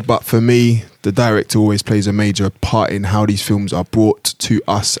shared, but for me, the director always plays a major part in how these films are brought to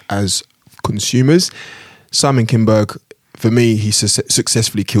us as consumers. Simon Kinberg, for me, he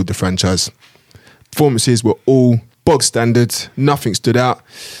successfully killed the franchise. Performances were all bog standard, nothing stood out.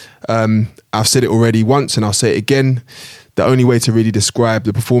 I've said it already once and I'll say it again. The only way to really describe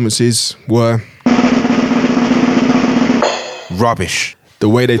the performances were Rubbish. the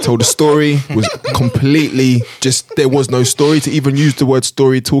way they told the story was completely just, there was no story. To even use the word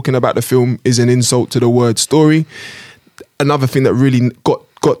story talking about the film is an insult to the word story. Another thing that really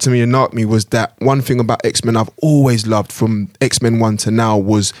got to me and knocked me was that one thing about X-Men I've always loved from X-Men 1 to now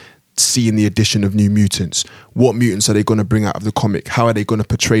was seeing the addition of new mutants. What mutants are they going to bring out of the comic? How are they going to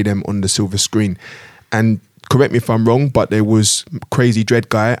portray them on the silver screen? And correct me if I'm wrong, but there was Crazy Dread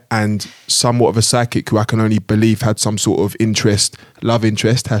guy and somewhat of a psychic who I can only believe had some sort of love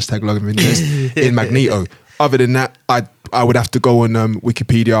interest, in Magneto. Other than that, I would have to go on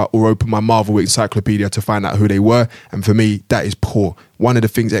Wikipedia or open my Marvel encyclopedia to find out who they were. And for me, that is poor. One of the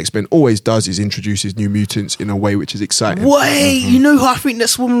things X-Men always does is introduces new mutants in a way which is exciting. Wait, you know who I think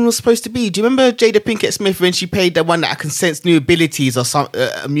this woman was supposed to be? Do you remember Jada Pinkett Smith when she played the one that can sense new abilities or some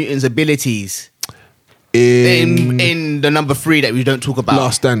mutants' abilities? In the number 3 that we don't talk about.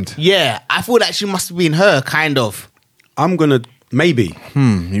 Last Stand. Yeah, I thought that she must have been her, kind of. I'm gonna maybe.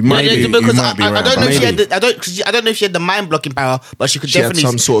 You might be. Because You might be I right don't know about if she that. had I don't know if she had the mind blocking power, but she could She had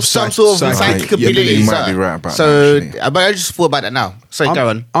definitely some sort of psychic yeah, abilities. you might be right about so, that, actually. but I just thought about that now. Sorry, go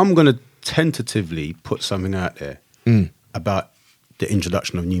on. I'm gonna tentatively put something out there about the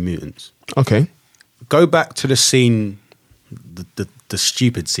introduction of New Mutants. Okay. Go back to the scene, the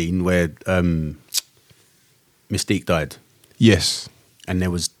stupid scene where Mystique died, Yes. and there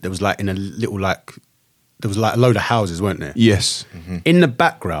was like in a little like there was like a load of houses, weren't there? Yes. In the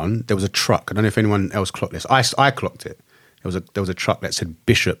background, there was a truck. I don't know if anyone else clocked this. I clocked it. There was a truck that said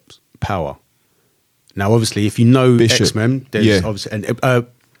Bishop's Power. Now, obviously, if you know Bishop. X-Men, there's Yeah. obviously and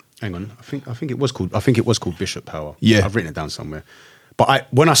hang on. I think it was called Bishop Power. Yeah. I've written it down somewhere. But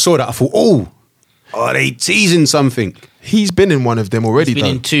when I saw that, I thought, are they teasing something? He's been in one of them already, He's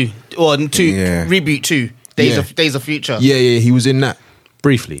been though. in 2 Yeah. reboot 2 Days of Future. Yeah, he was in that.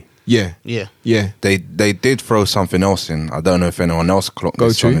 Briefly. Yeah. Yeah. Yeah. They did throw something else in. I don't know if anyone else clocked Go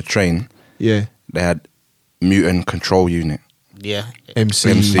this to. on the train. Yeah. They had Mutant Control Unit. Yeah.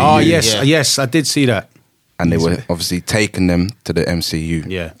 MC. Oh, Yeah. yes, I did see that. And they were obviously taking them to the MCU.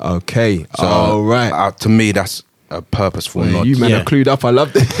 Yeah. Okay. So, All right. to me, that's a purposeful Well, nod. you men Yeah. are clued up. I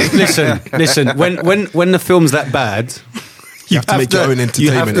love this. Listen. When the film's that bad, You have to make your own entertainment.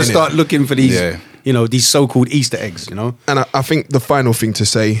 You have to innit? start looking for these, Yeah. these so-called Easter eggs. And I think the final thing to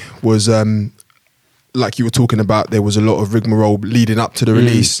say was, like you were talking about, there was a lot of rigmarole leading up to the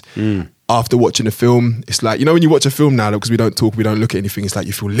release. After watching the film, it's like, when you watch a film now, because we don't look at anything, it's like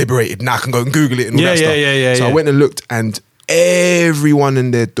you feel liberated. Now I can go and Google it and all that stuff. So I went and looked, and everyone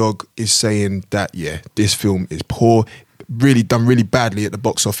and their dog is saying that, this film is poor, really done really badly at the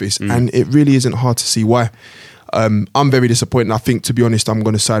box office, and it really isn't hard to see why. I'm very disappointed. I think, to be honest, I'm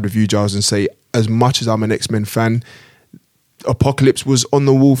going to side with you, Giles, and say, as much as I'm an X-Men fan, Apocalypse was on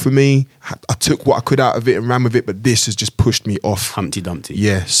the wall for me. I took what I could out of it and ran with it, but this has just pushed me off. Humpty Dumpty.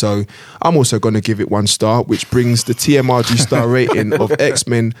 Yeah, so I'm also going to give it 1 star, which brings the TMRG star rating of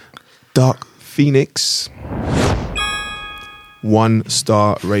X-Men Dark Phoenix. 1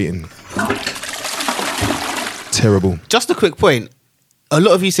 star rating. Terrible. Just a quick point. A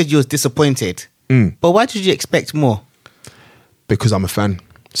lot of you said you was disappointed. But why did you expect more? Because I'm a fan.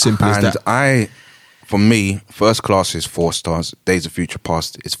 Simple as that. For me, First Class is 4 stars. Days of Future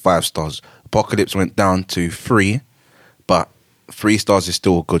Past is 5 stars. Apocalypse went down to 3, but 3 stars is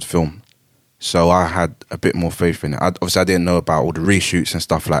still a good film. So I had a bit more faith in it. Obviously, I didn't know about all the reshoots and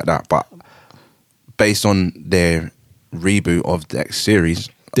stuff like that, but based on their reboot of the X series,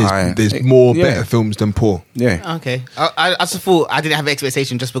 there's more better films than poor. Yeah. Okay. I just thought I didn't have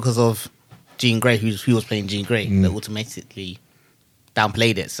expectation just because of Jean Grey, who was playing Jean Grey, that automatically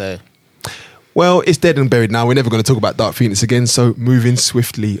downplayed it. So, well, it's dead and buried now. We're never going to talk about Dark Phoenix again. So moving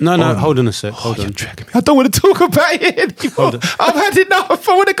swiftly. No, on. hold on a sec. Hold on. I don't want to talk about it anymore. I've had enough.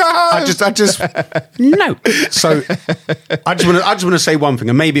 I want to go home. I just no. So I just want to say one thing,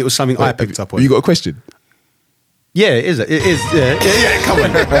 and maybe it was something I picked up on. You got a question? Yeah, it is. It is. Yeah. Come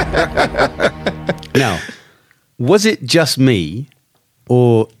on. Now, was it just me,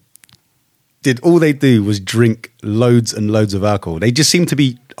 or did all they do was drink loads and loads of alcohol? They just seem to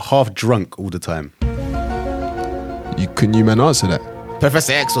be half drunk all the time. Can you man answer that?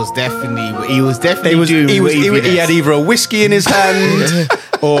 Professor X was definitely. He had either a whiskey in his hand,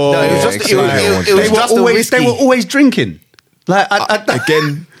 or no, it was just they were always drinking. Like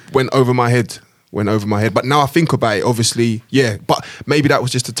again, went over my head. But now I think about it, obviously, yeah. But maybe that was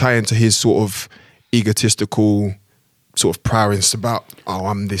just to tie into his sort of egotistical sort of prowess about,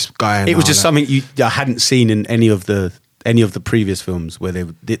 I'm this guy. It was just something I hadn't seen in any of the previous films where they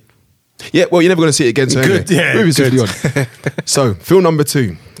did. Yeah, well, you're never going to see it again. So good, anyway, yeah. Moving swiftly on. So, film number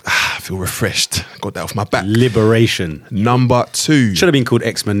 2. I feel refreshed. Got that off my back. Liberation. Number 2. Should have been called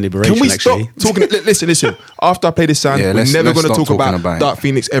X-Men Liberation. Can we actually stop talking? Listen. After I play this sound, we're never going to talk about Dark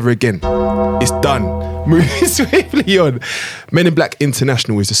Phoenix ever again. It's done. Moving swiftly on. Men in Black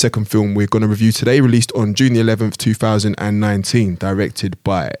International is the second film we're going to review today, released on June the 11th, 2019, directed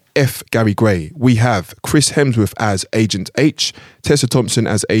by F. Gary Gray. We have Chris Hemsworth as Agent H, Tessa Thompson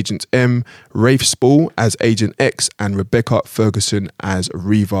as Agent M, Rafe Spall as Agent X, and Rebecca Ferguson as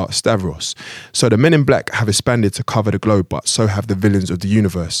Reva Stavros. So the Men in Black have expanded to cover the globe, but so have the villains of the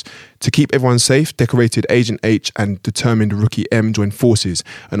universe. To keep everyone safe, decorated Agent H and determined Rookie M join forces,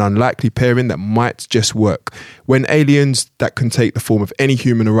 an unlikely pairing that might just work. When aliens that can take the form of any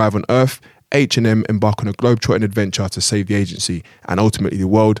human arrive on Earth, H and M embark on a globe-trotting adventure to save the agency and ultimately the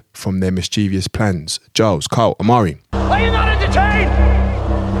world from their mischievous plans. Giles, Carl, Amari. Are you not entertained?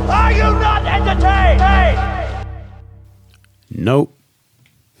 Are you not entertained? Hey! Nope.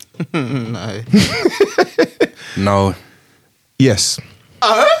 No. No. Yes.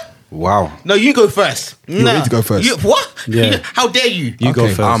 Wow. No, you go first. You want me to go first? What? Yeah. How dare you? You go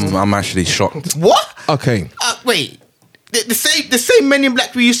first. I'm actually shocked. What? Okay. Wait. The same Men in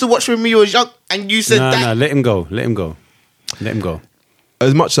Black we used to watch when we were young, and you said that. No, let him go.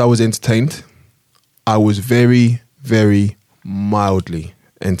 As much as I was entertained, I was very, very mildly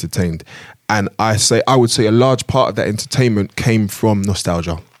entertained. And I would say a large part of that entertainment came from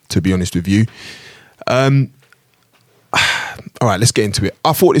nostalgia, to be honest with you. All right, let's get into it.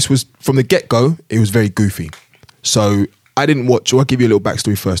 I thought this was, from the get-go, it was very goofy. So I didn't watch, I'll give you a little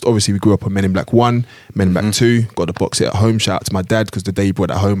backstory first. Obviously, we grew up on Men in Black 1, Men in Black 2, got the box set at home. Shout out to my dad, because the day he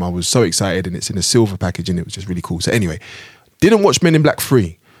brought it home, I was so excited, and it's in a silver package, and it was just really cool. So anyway, didn't watch Men in Black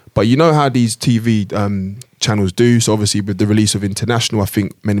 3, but you know how these TV channels do. So obviously, with the release of International, I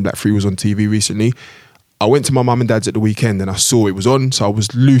think Men in Black 3 was on TV recently. I went to my mum and dad's at the weekend, and I saw it was on, so I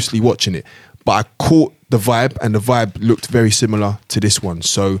was loosely watching it. But I caught the vibe, and the vibe looked very similar to this one.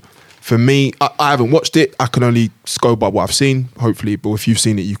 So for me, I haven't watched it. I can only go by what I've seen, hopefully. But if you've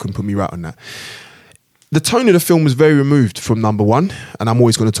seen it, you can put me right on that. The tone of the film was very removed from number 1. And I'm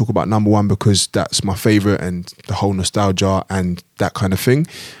always going to talk about number 1 because that's my favourite and the whole nostalgia and that kind of thing.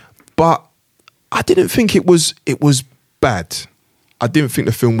 But I didn't think it was bad. I didn't think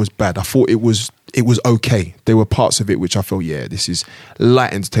the film was bad. I thought it was okay. There were parts of it which I felt, yeah, this is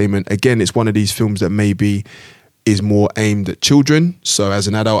light entertainment. Again, it's one of these films that maybe is more aimed at children. So as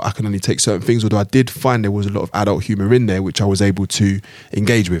an adult, I can only take certain things, although I did find there was a lot of adult humour in there, which I was able to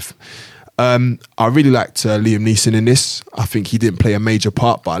engage with. I really liked Liam Neeson in this. I think he didn't play a major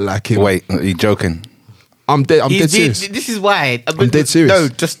part, but I like him. Wait, are you joking? I'm dead serious. This is why. I'm dead serious. No,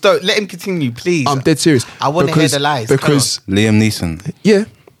 just don't. Let him continue, please. I'm dead serious. I want to hear the lies. Because Liam Neeson. Yeah.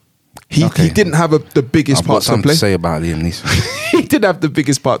 He didn't have the biggest I've part got to something play. to say about Liam Neeson. He didn't have the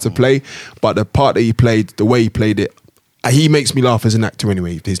biggest part to play, but the part that he played, the way he played it, he makes me laugh as an actor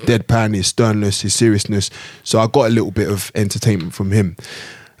anyway. His deadpan, his sternness, his seriousness. So I got a little bit of entertainment from him.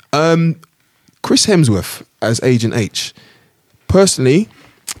 Chris Hemsworth as Agent H. Personally,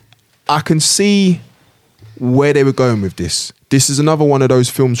 I can see where they were going with this. This is another one of those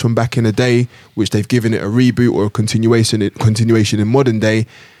films from back in the day, which they've given it a reboot or a continuation in modern day.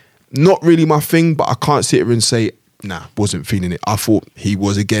 Not really my thing, but I can't sit here and say, nah, wasn't feeling it. I thought he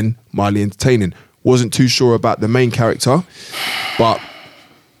was, again, mildly entertaining. Wasn't too sure about the main character, but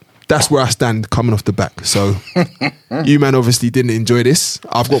that's where I stand coming off the back. So you, man, obviously didn't enjoy this.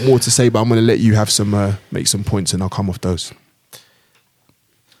 I've got more to say, but I'm going to let you have some, make some points, and I'll come off those.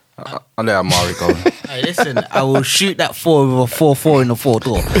 I'll let Amari go. Hey, listen, I will shoot that 4 with a 4-4 in the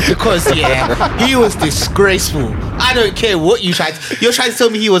 4-door because he was disgraceful. I don't care what you tried. You're trying to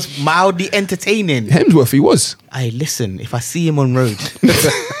tell me he was mildly entertaining. Hemsworth, he was. Hey, listen, if I see him on road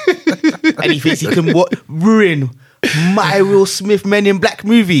and he thinks he can ruin my Will Smith Men in Black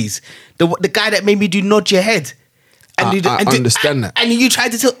movies, the guy that made me do Nod Your Head. And I understand that. And you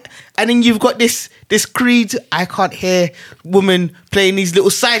tried to tell, and then you've got this Creed, I can't hear woman playing these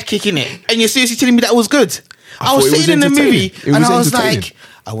little sidekick in it. And you're seriously telling me that was good? I was sitting in the movie and I was like,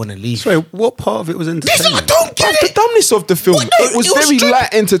 I want to leave. Sorry, what part of it was entertaining? I don't get The dumbness of the film. What? No, it was it was very stupid.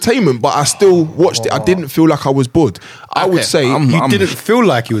 light entertainment, but I still watched it. I didn't feel like I was bored. I would say You didn't feel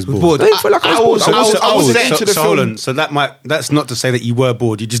like you was bored. I didn't feel like I was bored. I wasn't into the hold film. on. So that's not to say that you were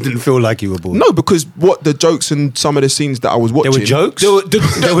bored. You just didn't feel like you were bored. No, because what the jokes and some of the scenes that I was watching. There were jokes?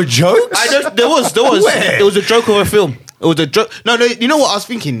 There were jokes? There was. Where? There was a joke of a film. It was a joke. No, you know what I was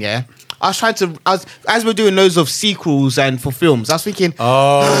thinking, yeah? As we're doing those of sequels and for films, I was thinking,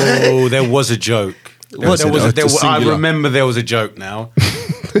 Oh, there was a joke. I remember there was a joke now.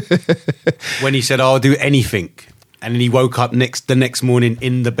 When he said, I'll do anything. And then he woke up the next morning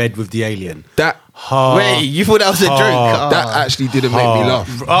in the bed with the alien. wait, you thought that was a joke? That actually didn't make me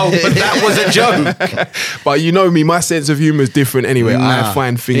laugh. Oh, but that was a joke. But you know me, my sense of humour is different anyway. I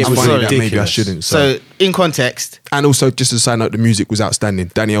find things it was funny that maybe I ridiculous. shouldn't. So, in context. And also, just to sign out, the music was outstanding.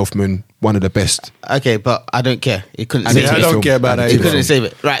 Danny Elfman, one of the best. Okay, but I don't care. It couldn't And save it. I don't care about that It either. couldn't save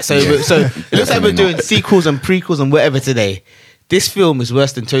it. Right, so it looks like we're doing sequels and prequels and whatever today. This film is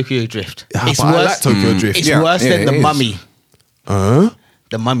worse than Tokyo Drift. It's but I worse. like Tokyo Drift. It's Yeah, worse yeah, than it The is. Mummy. The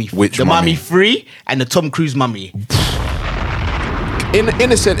Mummy. Which The Mummy? Mummy 3 and the Tom Cruise Mummy. In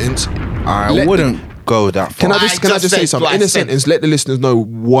a sentence, I wouldn't go that far. can I I just just say said something? what I In a said. sentence, let the listeners know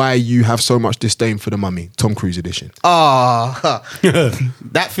why you have so much disdain for The Mummy, Tom Cruise edition. That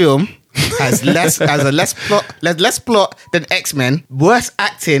film has less plot than X-Men, worse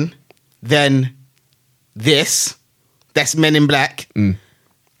acting than this. That's Men in Black,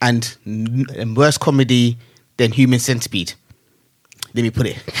 and worse comedy than Human Centipede. Let me put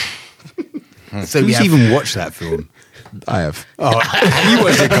it. So Who's even watched that film? I have. You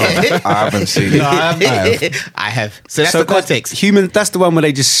watched it, Carl. I haven't seen it. I have. So that's the context. That's the one where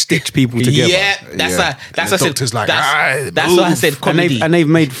they just stitch people together. Yeah, that's Yeah. what I said. doctor's like, That's what I said. And Comedy. they've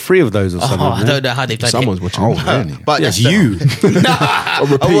made 3 of those or Oh, something. I don't know how they've done Someone's it. watching. Oh, it. really? But Yes, that's you. Nah, I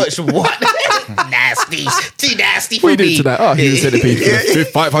repeat. watched what? Nasty. Too nasty for What you me. did to that? Oh, he's a centipede for the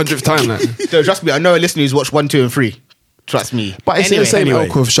 500th time. That. No, trust me, I know a listener who's watched 1, 2, and 3. Trust me. But it's in the same anyway.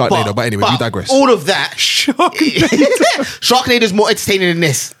 ilk of Sharknado. But anyway, we digress. All of that. Sharknado is more entertaining than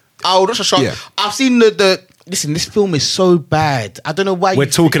this. I would watch a Shark. Yeah. I've seen the. Listen, this film is so bad. I don't know why. We're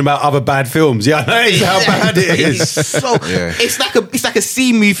talking about other bad films. Yeah, that is how bad it is. So Yeah. it's like a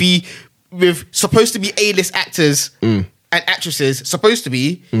C movie with supposed to be A-list actors and actresses supposed to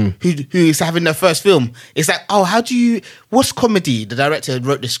be who is having their first film. It's like, oh, what's comedy? The director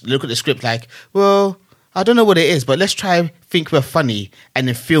look at the script like, well, I don't know what it is, but let's try and think we're funny and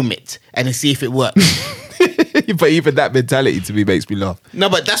then film it and then see if it works. But even that mentality to me makes me laugh. No,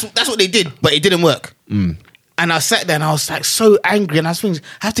 but that's what they did, but it didn't work. And I sat there and I was like so angry, and I was thinking,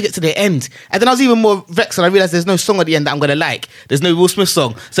 I have to get to the end. And then I was even more vexed, and I realized there's no song at the end that I'm gonna like. There's no Will Smith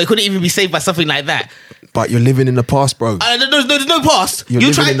song, so it couldn't even be saved by something like that. But you're living in the past, bro. There's no past. You're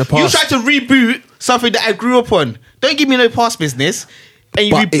living in the past. You tried to reboot something that I grew up on. Don't give me no past business. And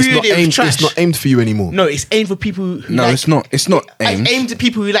you But it's rebooted not it with aimed. trash. It's not aimed for you anymore. No, it's aimed for people who No, like, it's not. It's not aimed. It's aimed at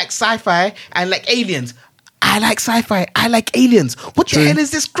people who like sci-fi and like aliens. I like sci-fi. I like aliens. What the hell is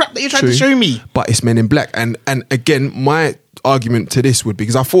this crap that you're trying to show me? But it's Men in Black, and again, my argument to this would be,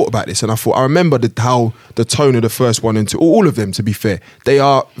 because I thought about this and I remember how the tone of the first one and two, all of them, to be fair, they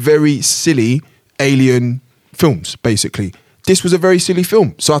are very silly alien films. Basically, this was a very silly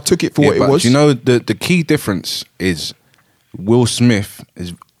film, so I took it for what it but was. You know, the key difference is Will Smith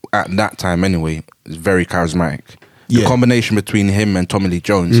is at that time anyway, was very charismatic. Yeah. The combination between him and Tommy Lee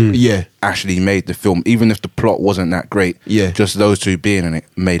Jones Yeah. actually made the film, even if the plot wasn't that great, Yeah. just those two being in it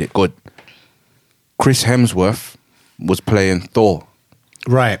made it good. Chris Hemsworth was playing Thor.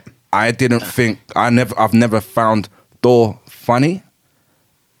 Right. I didn't think I've never found Thor funny.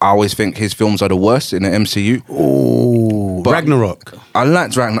 I always think his films are the worst in the MCU. Ooh, But Ragnarok. I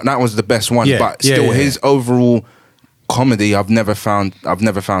liked Ragnarok. That was the best one. Yeah, But yeah, still, yeah. his overall comedy, I've never found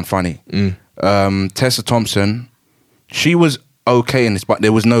funny. Tessa Thompson, she was okay in this, but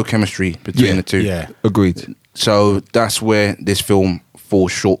there was no chemistry between the two. Yeah. Agreed. So that's where this film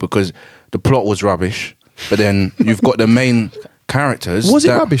falls short, because the plot was rubbish. But then you've got the main characters. Was it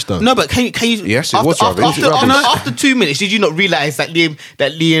that- rubbish though? No, but can you? Yes, it after, was after, rubbish. after 2 minutes, did you not realize that Liam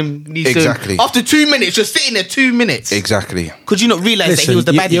Neeson? Exactly. After 2 minutes, you're sitting there 2 minutes. Exactly. Could you not realize that he was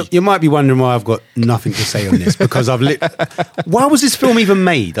the baddie? You might be wondering why I've got nothing to say on this, because why was this film even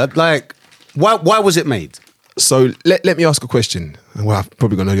made? Why was it made? So let me ask a question. Well, I've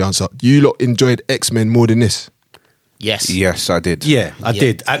probably got to know the answer. You lot enjoyed X-Men more than this? Yes. Yes, I did. Yeah, I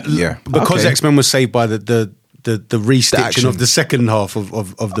did. Yeah. Because Okay. X-Men was saved by the restitching action. of the second half of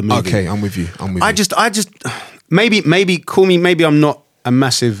the movie. Okay, I'm with you. I just maybe call me, maybe I'm not a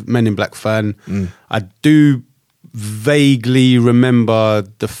massive Men in Black fan. I do vaguely remember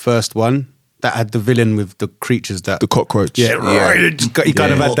the first one that had the villain with the creatures that the cockroach. yeah, right. He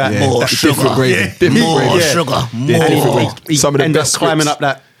kind of had that Yeah. More that sugar. Different gravy. Yeah. Different More gravy. sugar. And More. he Some of the ended best up climbing scripts.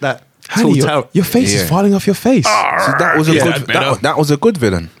 up that Honey, tall your, tower. your face is Yeah. falling off your face. So that was a Yeah, good. That was a good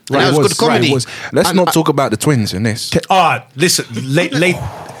villain. And that was good comedy. It was. Let's And not talk about the twins in this. Listen, late.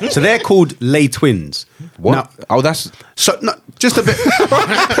 So they're called Lay Twins. What? Now, Oh, that's so no, just a bit.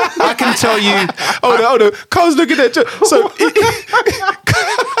 I can tell you. Hold on. Carl's looking at you. So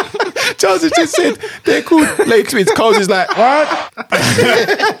Charles has just said they're called late twins. Carl's is like, what?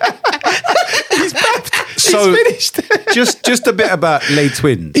 He's So finished. just a bit about Lay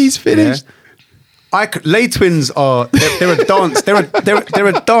Twins. He's finished. Lay Twins are they're a dance they're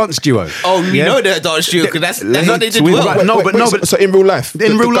a dance duo. Oh, you know that dance duo, because that's what they did Twins. well. Right, no, but so in real life,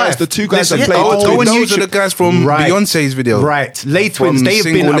 in real the guys, life, the two guys listen, that played oh, the go twins. on those YouTube. are the guys from Right. Beyonce's video. Right, Lay Twins. From They have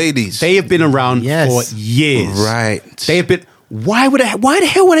Single been Ladies. They have been around Yes. for years. Right. They have been. Why the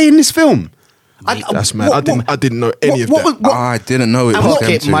hell were they in this film? That's mad. I didn't know any of that. I didn't know it was them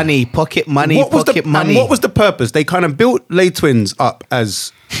Pocket two. money, pocket money, What was pocket the money. And what was the purpose? They kind of built Lay Twins up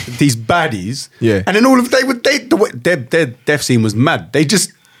as these baddies. Yeah. And then all of their death scene was mad. They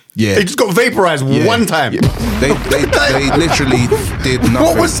just got vaporized one time. They literally did nothing.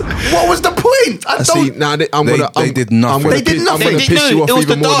 What was the point? I See, don't. now They did nothing. They did nothing. I'm gonna They piss did you no, off it was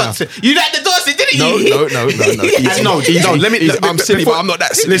even the more dance. now. You like the dancing, didn't No. Easy. No, let me I'm silly, but I'm not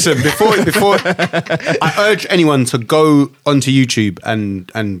that silly. Listen, before I urge anyone to go onto YouTube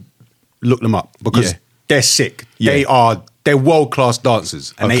and look them up, because Yeah. they're sick. Yeah. They're world class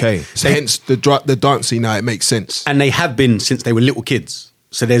dancers. And Okay, so hence the dancing now, it makes sense. and they have been since they were little kids.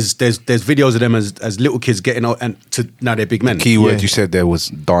 So there's videos of them as little kids getting out, and to now they're big men. Key word Yeah. you said there was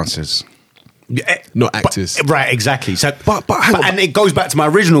dancers. Yeah, Not but- actors. right? Exactly. So, But hang on, and it goes back to my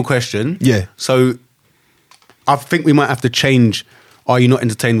original question. Yeah. So, I think we might have to change. Are you not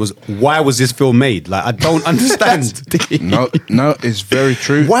entertained? Why was this film made? Like, I don't understand. No, it's very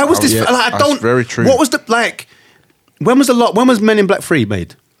true. Why was this? yeah. Like, I That's don't. very true. What was the like? When was Men in Black 3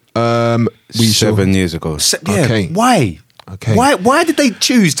 made? We 7 years ago. Yeah. Okay. Why? Okay. Why did they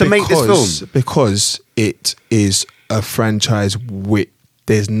choose to make this film? Because it is a franchise with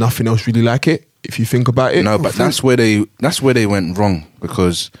there's nothing else really like it. If you think about it, No, but that's where they went wrong,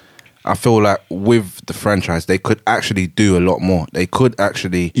 because I feel like with the franchise they could actually do a lot more. They could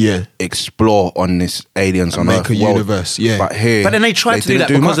actually explore on this aliens on make Earth a world. universe, yeah. But here, But then they tried to do didn't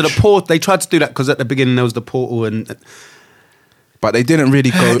that because of much. the port. They tried to do that because at the beginning there was the portal and. But they didn't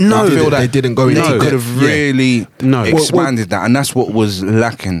really go. No, I feel they that didn't go into They depth. could have Yeah. really No. expanded that, and that's what was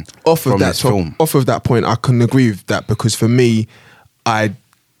lacking off of from that this film. off of that point, I can agree with that, because for me, I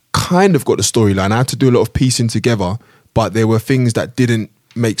kind of got the storyline. I had to do a lot of piecing together, but there were things that didn't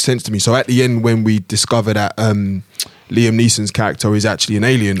make sense to me. So at the end, when we discover that Liam Neeson's character is actually an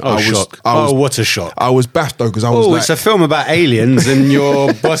alien, What a shock. I was baffed though, because I was Oh, like, it's a film about aliens and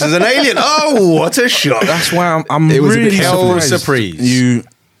your boss is an alien. Oh, what a shock. That's why I'm It was a bit really hell surprised surprise. you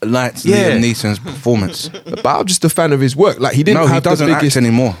liked Yeah. Liam Neeson's performance. but I'm just a fan of his work. Like he didn't No, he have doesn't the biggest act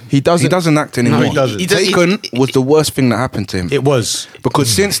anymore. He doesn't act anymore. he doesn't. Taken was the worst thing that happened to him. It was. Because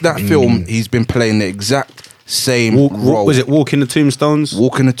since that film, he's been playing the exact same role. Was it Walking the Tombstones?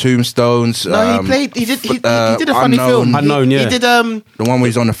 Walking the Tombstones? No, he did a funny Unknown. film. Unknown, yeah. He did The one where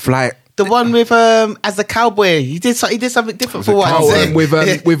he's on a flight. The one with as a cowboy, he did something different for once. With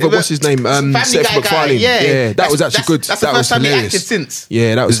what's his name? Seth Guy MacFarlane. Yeah, that was actually good. That's that the first was time he hilarious. acted since.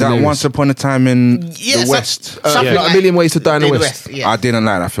 Yeah, that was Was that hilarious. Once Upon a Time in the West? Something Like A Million Ways to Die in the West. Yeah. I didn't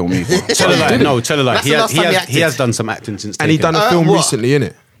like that film either. Tell a lie. No, tell a lie. That's the last time he acted. He has done some acting since. And he done a film what? recently,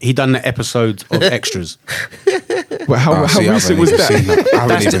 innit? He done the episode of Extras. Well, how recent was that? I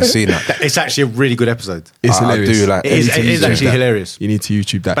haven't even seen that. It's actually a really good episode. It's I hilarious. do like It is, You need it to is YouTube actually that. hilarious. You need to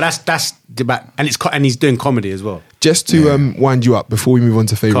YouTube that. But that's about, and and he's doing comedy as well. Just to wind you up before we move on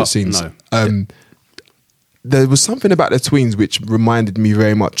to favourite scenes. No. There was something about the twins which reminded me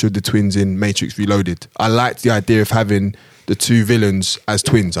very much of the twins in Matrix Reloaded. I liked the idea of having the two villains as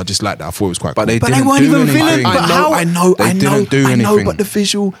twins. I just liked that. I thought it was quite cool. But they weren't even villains. I know. They didn't do anything. But the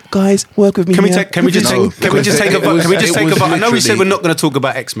visual guys work with me. Can we here. take a vote? I know we said we're not going to talk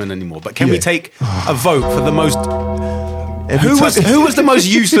about X-Men anymore, but can we Yeah. take a vote for the most? Who was the most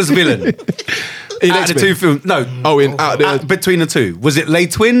useless villain In out of the X-Men? two films? No. Between the two, was it Lay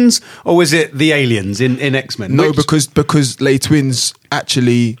Twins or was it the aliens in X-Men? No, because Lay Twins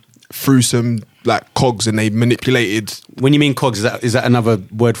actually threw some like cogs and they manipulated. When you mean cogs, is that another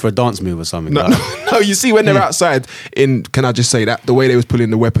word for a dance move or something? No, no. You see, when they're outside, can I just say that the way they was pulling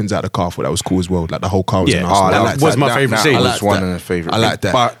the weapons out of the car, I thought that was cool as well. Like the whole car was an arsenal. I that liked was my favourite scene. That I was liked one that. of the favourite. I like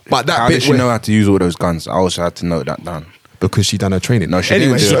that. But that how bit did she where- know how to use all those guns? I also had to note that down. Because she done her training. No, she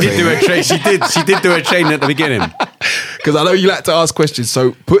Anyway, didn't she do did it. do a train. She did do a training at the beginning. Because I know you like to ask questions,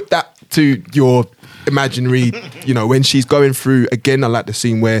 so put that to your imaginary. When she's going through again, I like the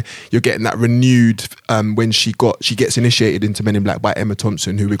scene where you're getting that renewed when she gets initiated into Men in Black by Emma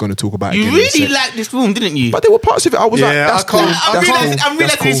Thompson, who we're going to talk about. You again in a really sec. liked this film, didn't you? But there were parts of it I was like, that's cool. I'm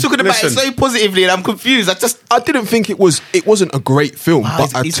realizing he's talking about it Listen. so positively, and I'm confused. I didn't think it wasn't a great film,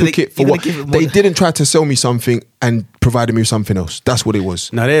 but I he's took gonna- it for he's what gonna give it more they than- didn't try to sell me something and provided me with something else. That's what it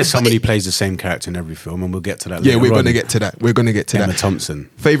was. Now there's somebody who plays the same character in every film, and we'll get to that. Yeah, later we're on. going to get to that. We're going to get to Emma that. Thompson.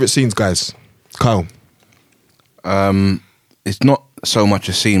 Favorite scenes, guys. Kyle. It's not so much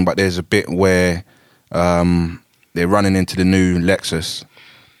a scene, but there's a bit where they're running into the new Lexus,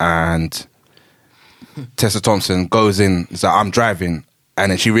 and Tessa Thompson goes in. It's like, I'm driving. And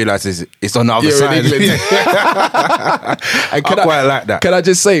then she realizes it's on the other You're in side. England. And I quite like that. Can I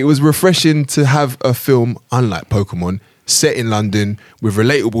just say it was refreshing to have a film, unlike Pokemon, set in London with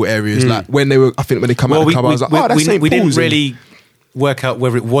relatable areas. Like when they come out of the club, I was like, oh, that's St. we didn't Paul's. really work out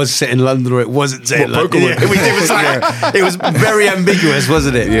whether it was set in London or it wasn't set in What, London. Pokemon? Yeah, it was like, it was very ambiguous,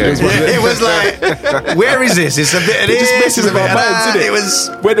 wasn't it? Yeah. It was like, where is this? It's a bit of It just this, messes it's a with our bit of minds, that. innit? It was.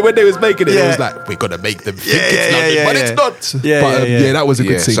 When they was making it, it Yeah. was like, we're going to make them think Yeah, it's yeah, London, yeah, but yeah. it's not. Yeah, But yeah. that was a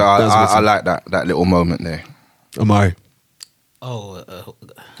good Yeah, scene. so That was a good I scene. like that little moment there. Am I? Oh,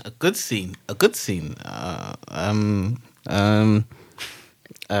 a good scene. A good scene.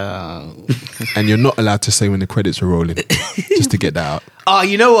 And you're not allowed to say when the credits are rolling, just to get that out. Oh,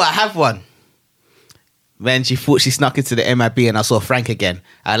 you know what? I have one. When she thought she snuck into the MIB and I saw Frank again.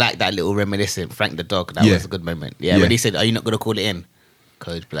 I like that little reminiscent. Frank the dog. That Yeah. was a good moment. Yeah, Yeah. when he said, "Are you not going to call it in?"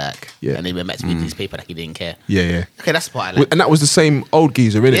 Code Black. Yeah. And he went back to read his paper like he didn't care. Yeah, yeah. Okay, that's the part I like. And that was the same old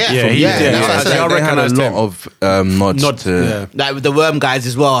geezer, innit? Yeah. Yeah, he- Yeah, yeah, that's what I yeah. said. I They had a recognised lot him. of nods Nod, to... yeah. Like with the Worm guys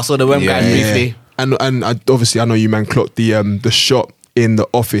as well. I saw the Worm Yeah. guys briefly. And obviously, I know you man clocked the shot in The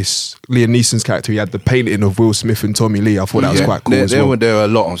Office. Liam Neeson's character, he had the painting of Will Smith and Tommy Lee. I thought that was quite cool as well. There were a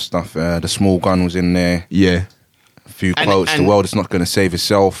lot of stuff. The small gun was in there. Yeah, A few And- quotes. and- The world is not going to save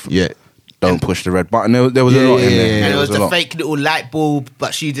itself. yeah. Don't push the red button. There was a lot in there. And it was a the lot. fake little light bulb,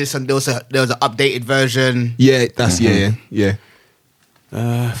 but she did some. There was an updated version. Yeah, that's yeah.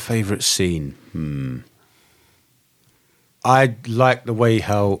 Favorite scene. I like the way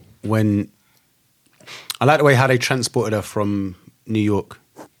how they transported her from New York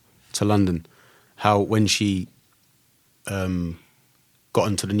to London. How when she got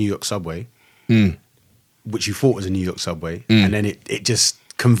onto the New York subway, which you thought was a New York subway, and then it just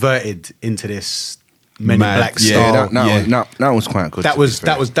converted into this Men in Mad, Black yeah, style. That was quite good. That to was be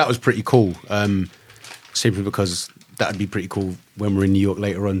fair. that was pretty cool. Simply because that would be pretty cool when we're in New York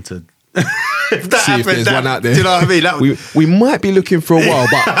later on to if that See if happened, there's one out there. Do you know what I mean? That would, We might be looking for a while,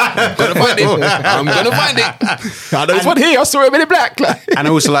 but I'm gonna find it. I'm gonna find it. I know there's one here. I saw him in black. and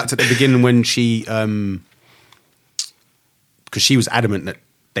I also liked at the beginning when she, because she was adamant that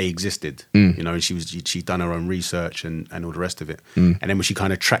they existed, you know, and she'd done her own research and all the rest of it. And then when she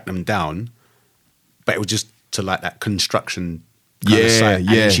kind of tracked them down, but it was just to like that construction kind of Yeah, site. And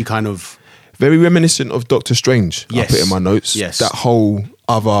yeah. she kind of, Very reminiscent of Doctor Strange. Yes. I put in my notes. Yes. That whole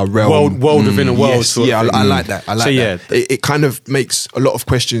other realm. World within a world. Yes, sort yeah, of thing. I like that. I like So, that. yeah. It kind of makes a lot of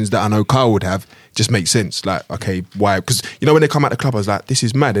questions that I know Kyle would have just make sense. Like, okay, why? Because you know when they come out the club, I was like, this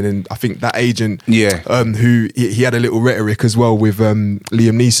is mad. And then I think that agent, who he had a little rhetoric as well with Liam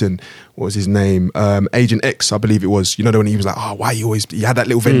Neeson. What was his name? Agent X, I believe it was. You know, when he was like, oh, why you always? He had that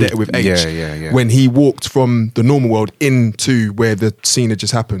little vendetta with H. Yeah. When he walked from the normal world into where the scene had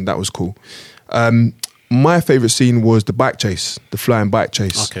just happened, that was cool. My favourite scene was the bike chase, the flying bike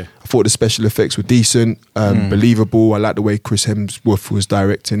chase. Okay. I thought the special effects were decent, believable. I liked the way Chris Hemsworth was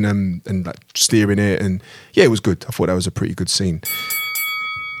directing them and like steering it. And yeah, it was good. I thought that was a pretty good scene.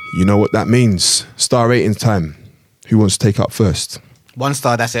 You know what that means. Star rating time. Who wants to take up first? 1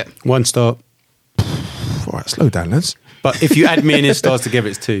 star, that's it. 1 star. All right, slow down, lads. But if you add me and his stars together,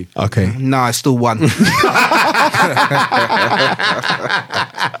 it's 2. Okay. No, it's still 1.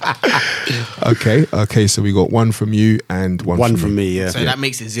 Okay, so we got 1 from you and 1 from me, yeah. So that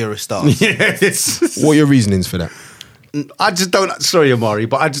makes it 0 stars. Yes. What are your reasonings for that? I just don't. Sorry, Amari,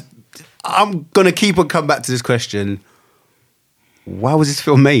 but I'm gonna keep on coming back to this question. Why was this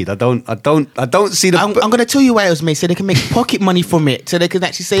film made? I don't see the. I'm going to tell you why it was made, so they can make pocket money from it, so they can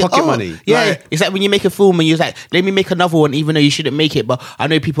actually say, Pocket money? Yeah, Like- it's like when you make a film and you're like, let me make another one, even though you shouldn't make it, but I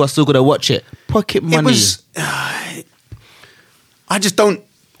know people are still going to watch it. Pocket money. It was. I just don't.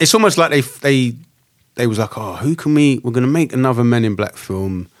 It's almost like they was like, oh, who can we're going to make another Men in Black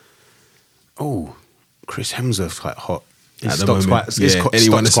film. Oh, Chris Hemsworth's quite hot. His At the stock's moment, quite, his yeah. co-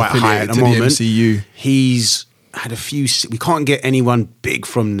 Anyone stock's that's quite high at the affiliated to the moment. MCU. He's had a few. We can't get anyone big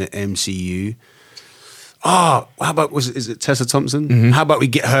from the MCU. How about is it Tessa Thompson? Mm-hmm. How about we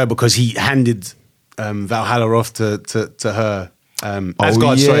get her because he handed Valhalla off to her.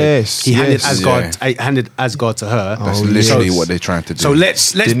 Asgard, yes, sorry. He handed yes. Asgard. Handed Asgard to her. That's Oh, literally yes. what they're trying to do. So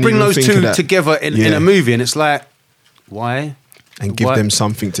let's Didn't bring even those think of two that. together in Yeah. a movie, and it's like, why? And give Why- them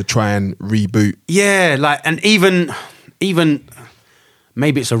something to try and reboot. Yeah, like, and even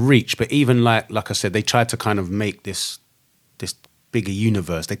maybe it's a reach, but even like I said, they tried to kind of make this bigger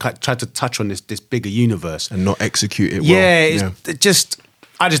universe. They tried to touch on this bigger universe. And not execute it well. Yeah,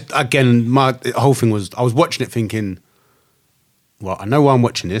 again, my whole thing was I was watching it thinking, well, I know why I'm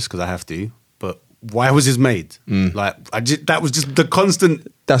watching this because I have to, but why was this made? Like, that was just the constant.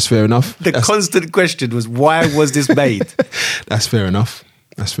 That's fair enough. That's Constant question was, why was this made? That's fair enough.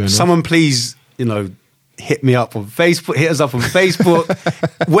 That's fair enough. Someone please, hit me up on Facebook, hit us up on Facebook,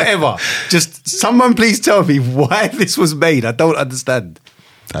 whatever. Just someone please tell me why this was made. I don't understand.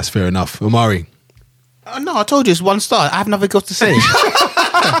 That's fair enough. Omari. No, I told you it's 1 star. I have nothing else to say.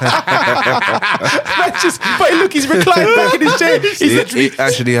 But look, he's reclined back in his chair. He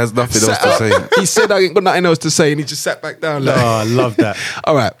actually has nothing else to say. He said I ain't got nothing else to say, and he just sat back down. Like. Oh, I love that.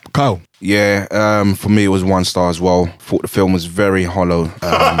 All right, Kyle. Yeah, for me it was 1 star as well. Thought the film was very hollow.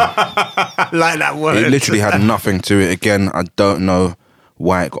 I like that word. It literally had nothing to it. Again, I don't know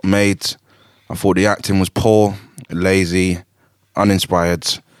why it got made. I thought the acting was poor, lazy, uninspired.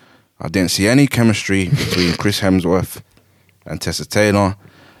 I didn't see any chemistry between Chris Hemsworth and Tessa Taylor.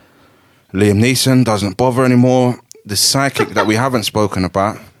 Liam Neeson doesn't bother anymore. The psychic that we haven't spoken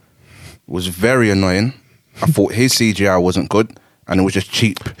about was very annoying. I thought his CGI wasn't good, and it was just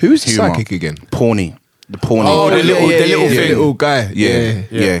cheap. Who is the humour. psychic again? Porny. The porny. Oh, the little the thing. little guy.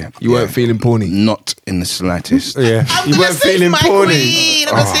 Yeah. You weren't feeling porny. Not in the slightest. Yeah, you weren't feeling porny.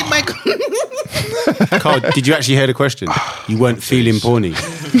 I'm gonna save my queen. Carl, did you actually hear the question? You weren't feeling porny.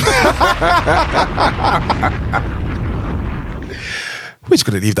 We're just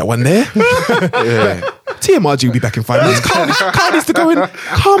going to leave that one there. TMRG will be back in 5 minutes. Carl needs to go and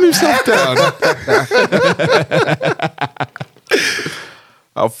calm himself down.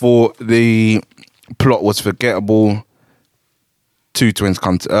 I thought the plot was forgettable. 2 twins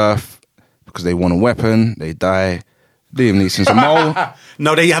come to Earth because they want a weapon. They die. Liam Neeson's a mole.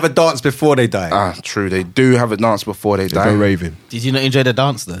 No, they have a dance before they die. True. They do have a dance before they die. Go raving. Did you not enjoy the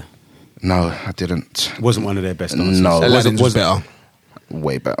dance though? No, I didn't. Wasn't one of their best dances. No. Aladdin's was better.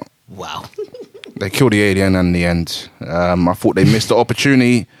 Way better. Wow. They killed the alien in the end. I thought they missed the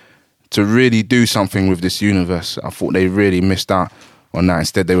opportunity to really do something with this universe. I thought they really missed out on that.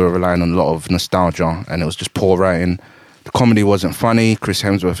 Instead, they were relying on a lot of nostalgia, and it was just poor writing. The comedy wasn't funny. Chris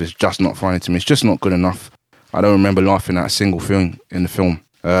Hemsworth is just not funny to me. It's just not good enough. I don't remember laughing at a single thing in the film.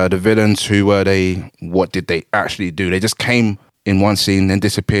 The villains, who were they? What did they actually do? They just came in one scene, then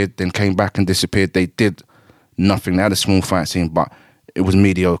disappeared, then came back and disappeared. They did nothing. They had a small fight scene, but it was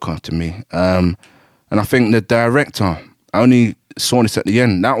mediocre to me. And I think the director, I only saw this at the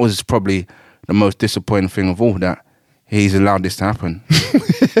end. That was probably the most disappointing thing of all, that he's allowed this to happen.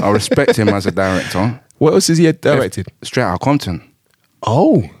 I respect him as a director. What else has he directed? Straight Outta Compton.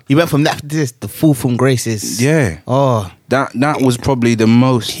 Oh, He went from that to this. The Fall from Grace is. Yeah. Oh, That was probably the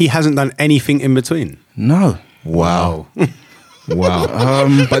most. He hasn't done anything in between. No. wow.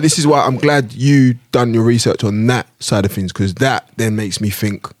 Wow. But this is why I'm glad you done your research on that side of things, because that then makes me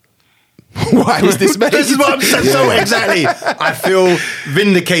think, why was this made? This is what I'm saying. So exactly. I feel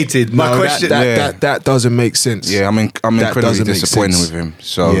vindicated. My No, question. that doesn't make sense. Yeah, I'm That incredibly doesn't make disappointed sense. with him.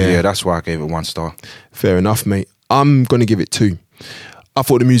 So yeah, that's why I gave it 1 star. Fair enough, mate. I'm going to give it 2. I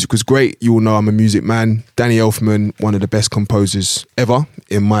thought the music was great. You all know I'm a music man. Danny Elfman, one of the best composers ever,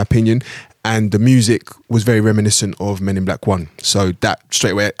 in my opinion. And the music was very reminiscent of Men in Black 1. So that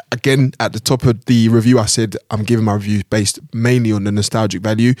straight away, again, at the top of the review, I said I'm giving my review based mainly on the nostalgic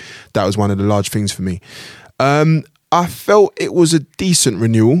value. That was one of the large things for me. I felt it was a decent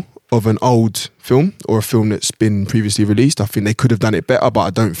renewal of an old film, or a film that's been previously released. I think they could have done it better, but I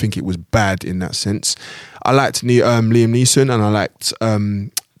don't think it was bad in that sense. I liked Liam Neeson, and I liked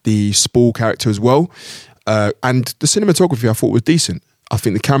the Spall character as well. And the cinematography I thought was decent. I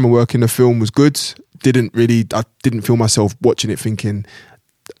think the camera work in the film was good. I didn't feel myself watching it thinking,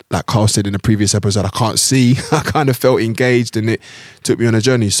 like Carl said in the previous episode, I can't see. I kind of felt engaged, and it took me on a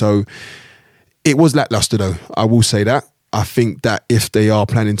journey. So it was lackluster though, I will say that. I think that if they are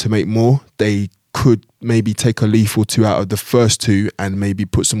planning to make more, they could maybe take a leaf or two out of the first 2 and maybe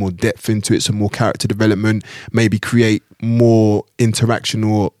put some more depth into it, some more character development, maybe create more interaction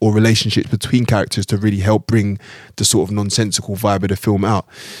or relationships between characters to really help bring the sort of nonsensical vibe of the film out.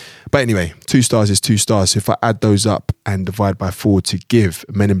 But anyway, 2 stars is 2 stars. So if I add those up and divide by 4 to give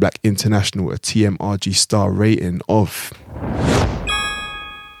Men in Black International a TMRG star rating of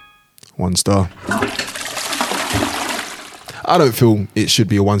 1 star. I don't feel it should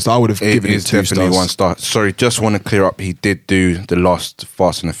be a 1 star. I would have given it 2 definitely stars. 1 star. Sorry, just want to clear up. He did do the last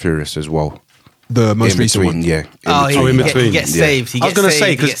Fast and the Furious as well. The most In recent between, one. Yeah. in between. He gets Yeah. saved. He I was gets going to saved, say,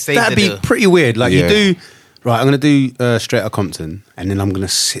 he because gets saved that'd be in the- pretty weird. Like Yeah. you do, right, I'm going to do Straight Outta Compton, and then I'm going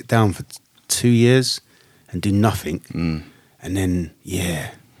to sit down for 2 years and do nothing. And then,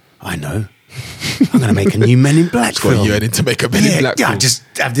 yeah, I know. I'm going to make a new Men in Black Got film. you heading to make a Men in Black yeah, film. just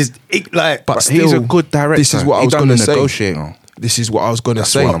have this, like, But But still, he's a good director. This is what I He was done going to The say. Negotiator. This is what I was going to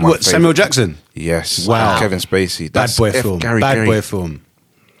That's say. one of my what, Samuel Jackson? Yes. Wow. Kevin Spacey. Bad That's boy F. film. Gary Bad Gary. boy film.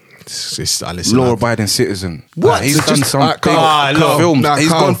 Law-abiding citizen. What? He's So done just- some Alright, big Carl, films. nah, He's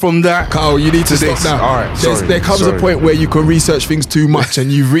Carl. gone from that. Carl, you need to stop this. now. All right, sorry. There comes a point where you can research things too much,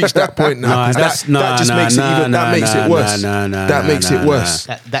 and you've reached that point now. 'cause that just makes it even. That makes it worse. That makes it worse.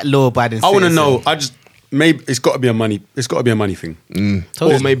 That law-abiding. I want to citizen. know. I just maybe it's got to be a money. It's got to be a money thing.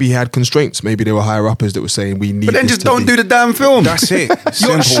 Or maybe he had constraints. Maybe there were higher uppers that were saying we need. But then this just to don't be- do the damn film. That's it.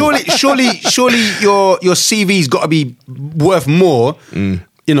 You're, Simple. surely your CV's got to be worth more.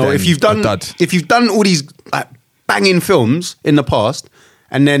 You know, Then if you've a dud. done all these like, banging films in the past,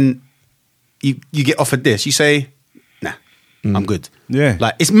 and then you get offered this, you say, nah, I'm good. Yeah.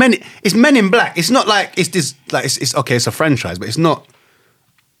 Like it's Men in Black. It's not like it's this like it's okay. It's a franchise, but it's not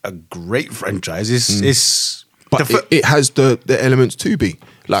a great franchise. It's But it has the elements to be.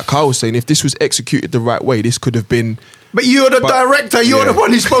 Like Carl was saying, if this was executed the right way, this could have been. But you're the director. You're yeah. the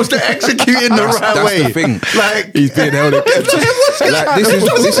one who's supposed to execute in the right That's way. the thing. Like He's being held against. Like, this is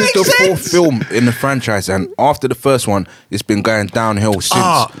the make sense. 4th film in the franchise, and after the first one, it's been going downhill since.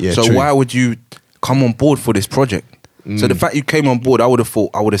 Yeah, so true. why would you come on board for this project? So the fact you came on board, I would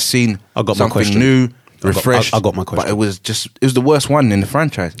have seen I got my something question. new, I refreshed. got my question. But it was the worst one in the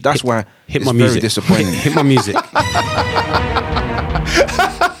franchise. That's why hit it's my very music. disappointing. Hit my music.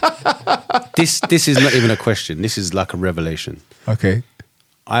 This is not even a question. This is like a revelation. Okay.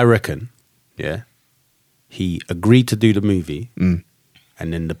 I reckon, yeah, he agreed to do the movie, and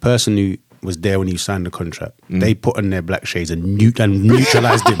then the person who was there when he signed the contract, they put on their black shades and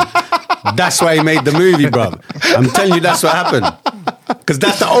neutralized him. That's why he made the movie, bro. I'm telling you, that's what happened. Because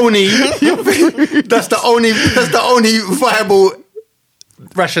that's the only viable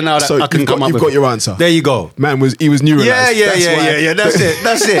rationale that I can come up you've with. got your answer. There you go. Man he was neuralized. Yeah. That's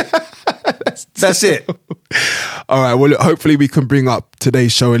it. That's it. All right. Well, look, hopefully we can bring up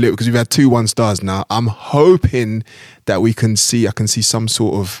today's show a little because we've had 2 1 stars now. I'm hoping that I can see some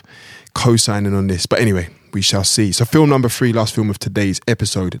sort of co-signing on this. But anyway, we shall see. So film number 3, last film of today's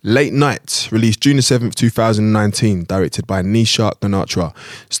episode. Late Night, released June the 7th, 2019, directed by Nisha Ganatra,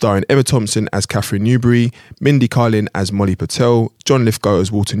 starring Emma Thompson as Catherine Newbury, Mindy Kaling as Molly Patel, John Lithgow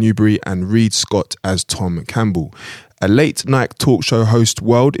as Walter Newbury, and Reed Scott as Tom Campbell. A late night talk show host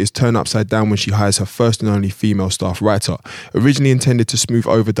world is turned upside down when she hires her first and only female staff writer. Originally intended to smooth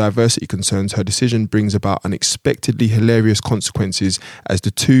over diversity concerns, her decision brings about unexpectedly hilarious consequences as the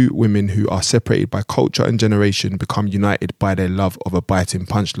two women who are separated by culture and generation become united by their love of a biting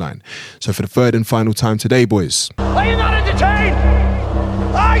punchline. So for the third and final time today, boys. Are you not entertained?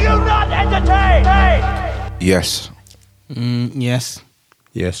 Are you not entertained? Yes. Yes.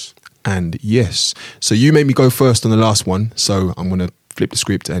 Yes. And yes. So you made me go first on the last one, so I'm going to flip the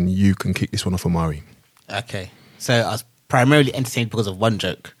script and you can kick this one off, Omari. Okay. So I was primarily entertained because of one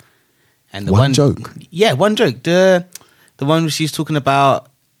joke. And the One joke? Yeah, one joke. The one where she's talking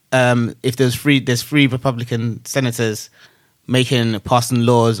about if there's three Republican senators passing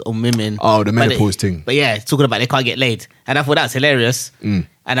laws on women. Oh, the menopause thing. But yeah, talking about they can't get laid. And I thought that's hilarious. And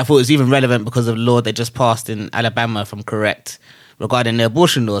I thought it was even relevant because of the law they just passed in Alabama, if I'm correct, regarding the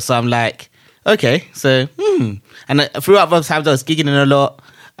abortion law. So I'm like, okay, so, And throughout those times I was giggling a lot.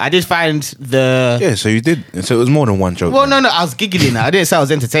 I did find Yeah, so you did. So it was more than one joke. Well, no, I was giggling. I didn't say I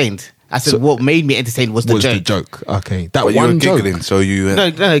was entertained. I said what made me entertained was the joke. Okay. That But one you were joke. giggling, so you...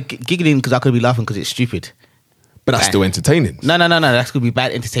 No, giggling because I could be laughing because it's stupid. But that's still entertaining. No, that's going to be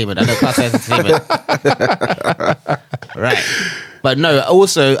bad entertainment. I don't class it as entertainment. Right. But no,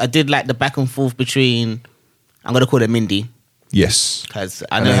 also, I did like the back and forth between, I'm going to call her Mindy. Yes. Because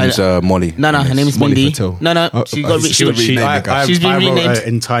I Her know name's Molly. No, her name is Molly Mindy. Patel. No, she got renamed. She's been I wrote renamed. her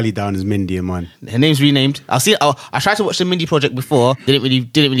entirely down as Mindy in mine. Her name's renamed. I tried to watch the Mindy Project before. Didn't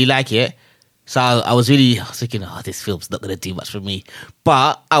really like it. So I was thinking, this film's not gonna do much for me.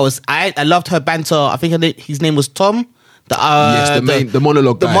 But I loved her banter. I think his name was Tom. The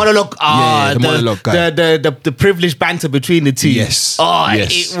monologue guy. The monologue. The monologue guy. The privileged banter between the two. Yes.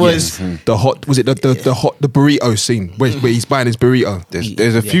 It was. The hot. Was it the burrito scene where he's buying his burrito?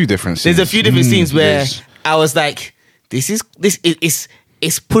 There's a few different scenes. There's a few different scenes where Yes. I was like, it's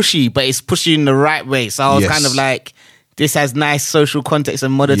pushy, but it's pushy in the right way. So I was kind of like, this has nice social context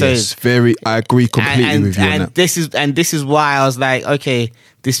and monotone. Yes, I agree completely with you on that. This is why I was like, okay,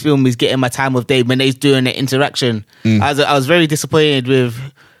 this film is getting my time of day when they're doing the interaction. I was very disappointed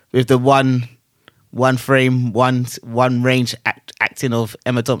with the one frame, one range acting of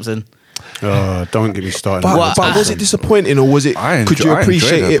Emma Thompson. Don't get me started. But was it disappointing or was it? Could you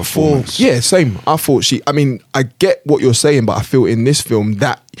appreciate it for? Yeah, same. I thought I get what you're saying, but I feel in this film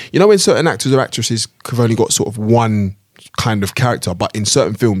that when certain actors or actresses have only got sort of one kind of character, but in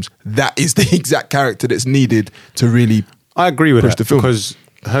certain films that is the exact character that's needed to really. I agree with push that the film. because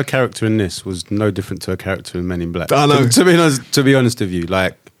her character in this was no different to her character in Men in Black. I know. To be honest with you,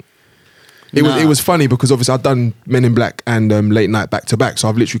 like. It was funny because obviously I've done Men in Black and Late Night back to back, so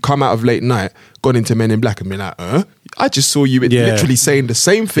I've literally come out of Late Night, gone into Men in Black, and been like, I just saw you literally saying the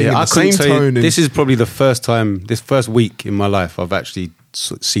same thing in the same tone. This is probably the first time, this first week in my life, I've actually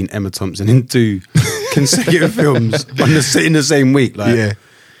seen Emma Thompson in 2 consecutive films in the same week. Like, yeah.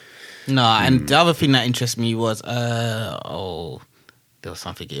 No, and the other thing that interests me was, there was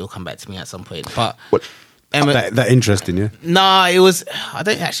something. It will come back to me at some point. But What? Emma, that interesting, yeah. no, it was. I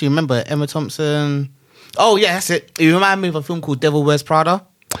don't actually remember Emma Thompson. Oh yeah, that's it. It reminded me of a film called Devil Wears Prada.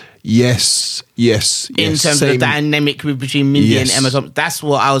 Yes. In terms of the dynamic between Mindy and Emma Thompson, that's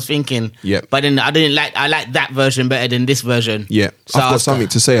what I was thinking. Yep. But then I like that version better than this version. Yeah, So I've got something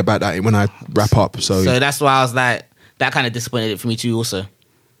to say about that when I wrap up. So that's why I was like, that kind of disappointed it for me too. Also,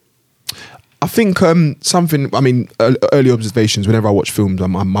 I think something. I mean, early observations. Whenever I watch films,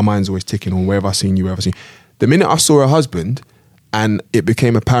 my mind's always ticking on where have I seen you, where have I seen. The minute I saw her husband, and it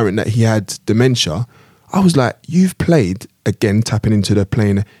became apparent that he had dementia, I was like, "You've played again." Tapping into the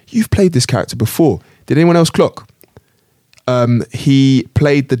playing. You've played this character before. Did anyone else clock? He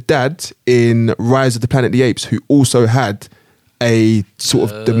played the dad in Rise of the Planet of the Apes, who also had a sort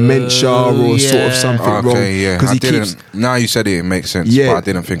of dementia or sort of something wrong. Yeah. Because I didn't. Now you said it makes sense. Yeah. But I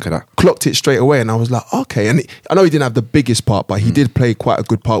didn't think of that. Clocked it straight away, and I was like, okay. And I know he didn't have the biggest part, but he did play quite a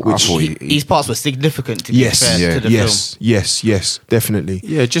good part. Which his parts were significant to be fair to the film. Yes, definitely.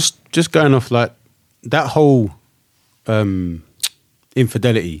 Yeah, just going off like that whole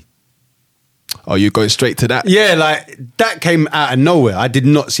infidelity. Oh, you're going straight to that? Yeah, like that came out of nowhere. I did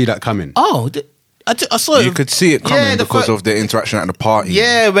not see that coming. Oh, I saw it. You could see it coming because of the interaction at the party.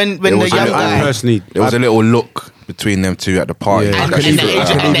 Yeah, when the young guy. There was a little look between them two at the party. Yeah.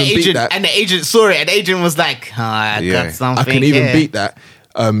 And the agent saw it, and the agent was like, I got something. I can even beat that.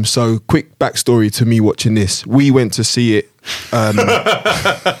 So quick backstory to me watching this. We went to see it.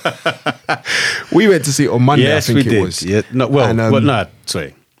 We went to see it on Monday. Yes, I think we did. It was. Yeah,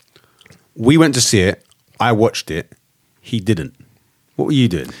 sorry. We went to see it. I watched it. He didn't. What were you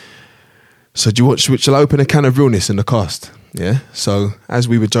doing? So do you want? Shall I open a can of realness in the cast? Yeah. So as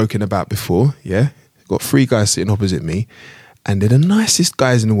we were joking about before, yeah, got 3 guys sitting opposite me, and they're the nicest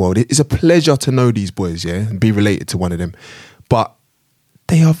guys in the world. It's a pleasure to know these boys, yeah, and be related to one of them. But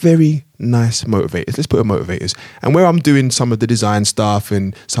they are very nice motivators. Let's put it motivators. And where I'm doing some of the design stuff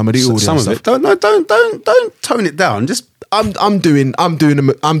and some of the audio Some of stuff, it. Don't tone it down. Just I'm doing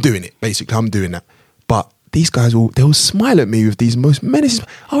it. Basically, I'm doing that. But these guys they'll smile at me with these most menacing.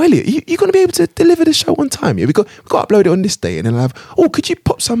 Oh, Elliot, you going to be able to deliver the show on time? Yeah, we got to upload it on this day, and then I'll have. Oh, could you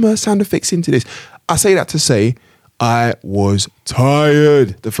pop some sound effects into this? I say that to say I was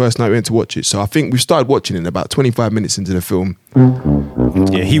tired the first night we went to watch it. So I think we started watching it about 25 minutes into the film.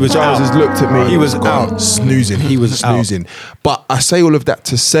 Yeah, he was Charles out. has looked at me. He was out. Snoozing. He was snoozing. But I say all of that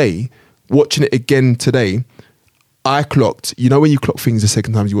to say, watching it again today, I clocked, you know when you clock things the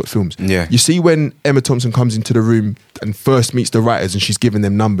second time you watch films? Yeah. You see when Emma Thompson comes into the room and first meets the writers and she's giving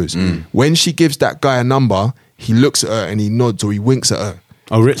them numbers. When she gives that guy a number, he looks at her and he nods or he winks at her.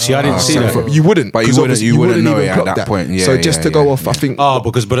 Oh, Richie, I didn't see that. You wouldn't. But 'cause you obviously wouldn't know even it at clock that point. Yeah, so just to go off, I think... Oh,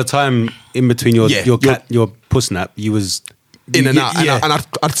 because by the time in between your puss nap, you was... in and out. Yeah. And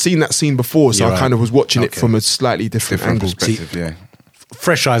I'd seen that scene before, so You're I kind right. of was watching it Okay. from a slightly different angle. perspective, yeah.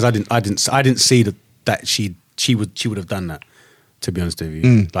 Fresh eyes, I didn't see that she would have done that. To be honest with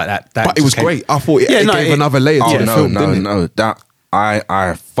you, like that. But it was great. I thought it gave another layer to the film, didn't it? No, that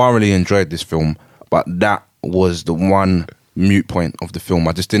I thoroughly enjoyed this film, but that was the one mute point of the film.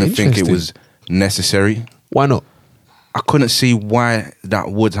 I just didn't think it was necessary. Why not? I couldn't see why that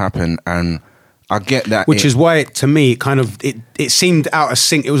would happen, and I get that. Which is why, to me, it seemed out of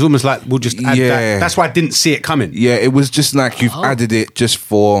sync. It was almost like we'll just add that. That's why I didn't see it coming. Yeah, it was just like you've added it just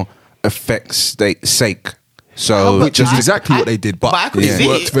for effect's sake. So Which is exactly what they did, but I could it see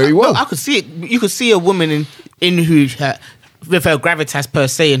worked it. very well. No, I could see it. You could see a woman in who, with her gravitas per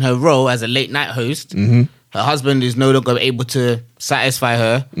se in her role as a late night host, Mm-hmm. her husband is no longer able to satisfy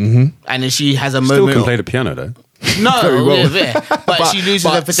her, and then she has a Still moment. can play the piano though. No, Very well. yeah. But she loses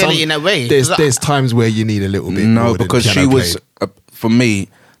her fidelity in that way. There's times where you need a little bit more No, than because she piano was, played. for me,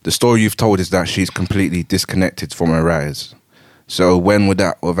 the story you've told is that she's completely disconnected from her writers. So when would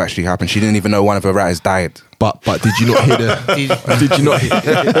that have actually happened? She didn't even know one of her writers died. But did you not hear the? did you not?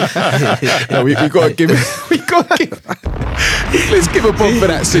 No, we got to give. Let's give a bomb for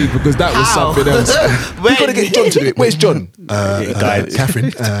that scene because that was How? something else. We got to get John to do it. Where's John? He died.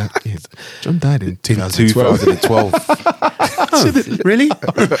 Catherine. Yes. John died in 2012. 2012. Really?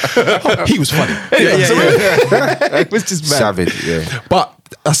 He was funny. It was just mad. Savage, yeah. But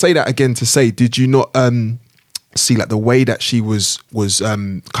I say that again to say, did you not see like the way that she was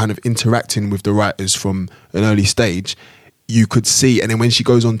kind of interacting with the writers from an early stage? You could see, and then when she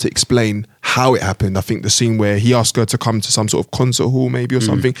goes on to explain how it happened, I think the scene where he asked her to come to some sort of concert hall maybe or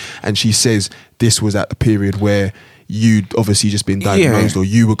something, and she says this was at the period where you'd obviously just been diagnosed or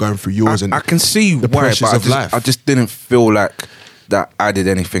you were going through yours. And I can see the why, pressures but of life. I just didn't feel like that added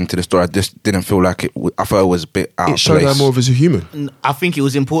anything to the story. I just didn't feel like it. I thought it was a bit out It of showed place. her more of as a human. I think it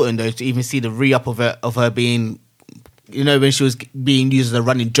was important though to even see the re-up of her being, you know, when she was being used as a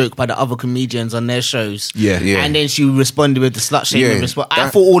running joke by the other comedians on their shows. Yeah. And then she responded with the slut shaming Yeah, response. I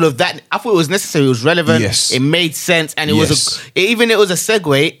that- thought all of that. I thought it was necessary. It was relevant. Yes. It made sense, and it Yes. was even it was a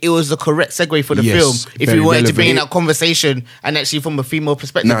segue. It was the correct segue for the Yes, film. If very you wanted to bring in relevant. that conversation and actually from a female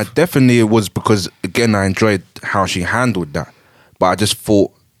perspective. No, definitely it was because, again, I enjoyed how she handled that. But I just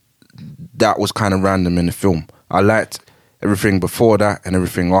thought that was kind of random in the film. I liked everything before that and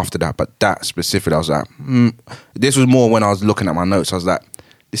everything after that. But that specifically, I was like, this was more when I was looking at my notes. I was like,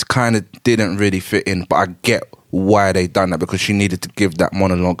 this kind of didn't really fit in. But I get why they done that, because she needed to give that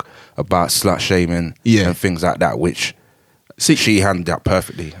monologue about slut shaming and things like that, which she handled that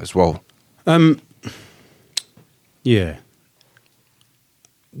perfectly as well. Yeah.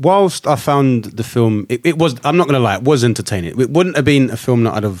 Whilst I found the film, it was, I'm not going to lie, it was entertaining. It wouldn't have been a film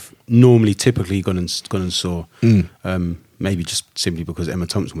that I'd have normally typically gone and saw. Maybe just simply because Emma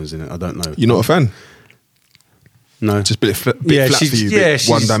Thompson was in it. I don't know. You're not a fan? No. Just a bit flat for you, bit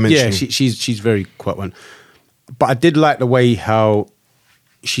one-dimensional. Yeah, she's very quite one. But I did like the way how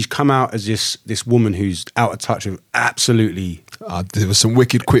she's come out as this woman who's out of touch with absolutely. There were some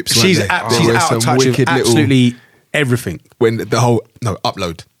wicked quips. She's weren't there? out There were of some touch with wicked little- absolutely everything. When the whole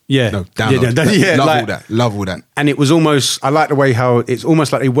upload. Yeah. No, download. Yeah, love like- all that. Love all that. And it was almost, I like the way how it's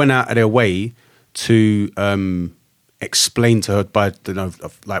almost like they went out of their way to explain to her by, you know,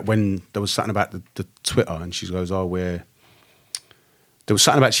 like when there was something about the Twitter and she goes, there was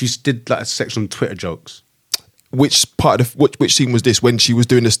something about, she did like a section on Twitter jokes. Which part of which scene was this? When she was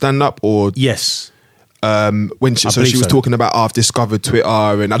doing the stand up, or Yes. When she believe was so. talking about, I've discovered Twitter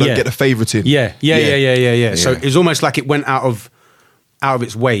and I don't get the favoriting. Yeah. So it's almost like it went out of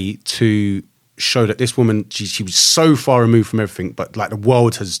its way to show that this woman, she was so far removed from everything, but like the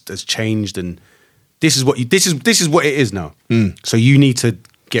world has changed, and this is what it is now. So you need to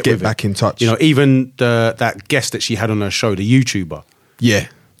get with back it. in touch. You know, even that guest that she had on her show, the YouTuber. Yeah.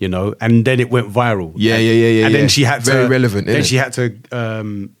 You know, and then it went viral. Yeah. And then she had very relevant. Then innit? she had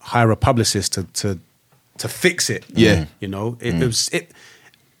to hire a publicist to fix it. Yeah. You know, it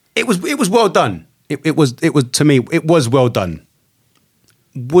was well done. It was to me, it was well done.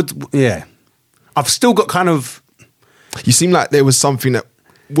 I've still got kind of. You seem like there was something that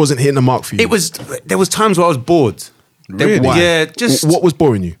wasn't hitting the mark for you. There was times where I was bored. Really? Why? Yeah, just what was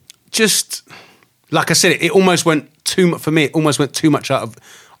boring you? Just like I said, it almost went too much for me. It almost went too much out of.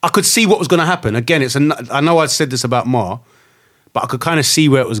 I could see what was going to happen. Again, I know I said this about Ma, but I could kind of see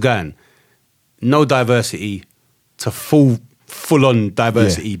where it was going. No diversity to full on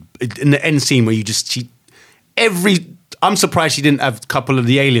diversity in the end scene where you just I'm surprised she didn't have a couple of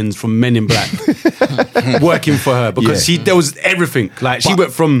the aliens from Men in Black working for her, because there was everything. Like she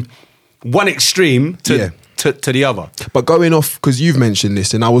went from one extreme to the other. But going off, because you've mentioned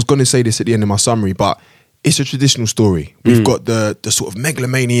this, and I was going to say this at the end of my summary, but it's a traditional story. We've got the sort of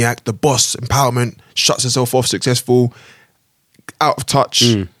megalomaniac, the boss, empowerment, shuts herself off, successful, out of touch,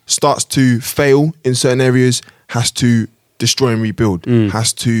 starts to fail in certain areas, has to destroy and rebuild,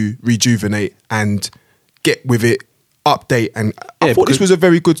 has to rejuvenate and get with it, update. And I thought this was a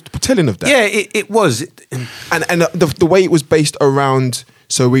very good telling of that. Yeah, it was. And the way it was based around,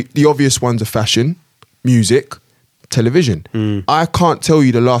 the obvious ones are fashion, music, television. I can't tell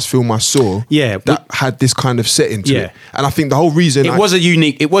you the last film I saw that had this kind of setting to it. And I think the whole reason it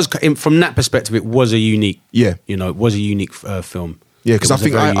was from that perspective, it was a unique. Yeah, you know, it was a unique film. Yeah, because I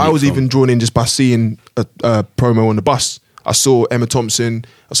think I was even drawn in just by seeing a promo on the bus. I saw Emma Thompson,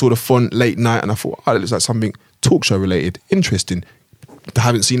 I saw the font Late Night, and I thought, it looks like something talk show related, interesting. I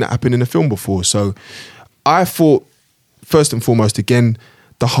haven't seen that happen in a film before. So I thought, first and foremost, again,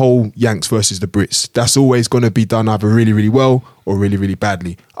 the whole Yanks versus the Brits, that's always going to be done either really, really well or really, really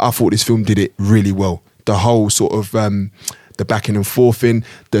badly. I thought this film did it really well. The whole sort of the backing and forthing,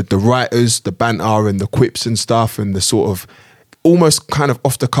 the writers, the banter and the quips and stuff, and the sort of almost kind of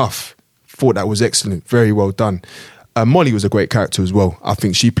off the cuff. Thought that was excellent. Very well done. Molly was a great character as well. I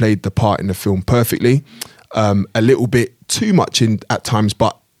think she played the part in the film perfectly. A little bit too much at times,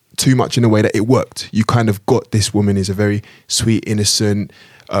 but too much in a way that it worked. You kind of got this woman is a very sweet, innocent,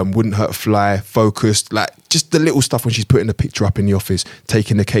 wouldn't hurt a fly, focused, like just the little stuff when she's putting the picture up in the office,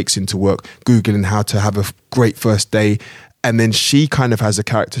 taking the cakes into work, Googling how to have a great first day. And then she kind of has a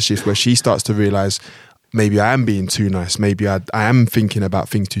character shift where she starts to realise, maybe I am being too nice. Maybe I am thinking about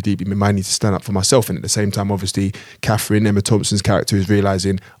things too deeply. Maybe I need to stand up for myself. And at the same time, obviously, Catherine, Emma Thompson's character, is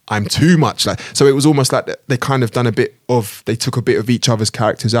realising I'm too much. So it was almost like they kind of they took a bit of each other's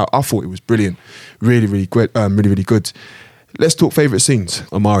characters out. I thought it was brilliant. Really, really great. Really, really good. Let's talk favourite scenes,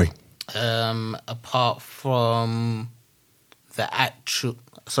 Omari. Apart from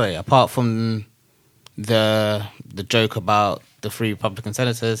the joke about the 3 Republican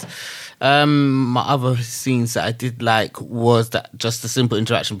senators, my other scenes that I did like was that just the simple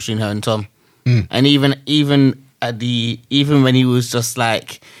interaction between her and Tom, and even when he was just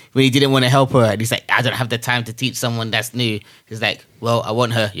like, when he didn't want to help her, and he's like, I don't have the time to teach someone that's new. He's like, well, I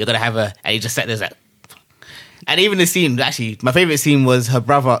want her. You're gonna have her, and he just sat there like. And even the scene, actually, my favourite scene was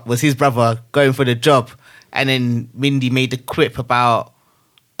his brother going for the job, and then Mindy made the quip about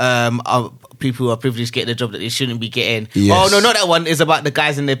people who are privileged getting a job that they shouldn't be getting. Yes. Oh no, not that one. It's about the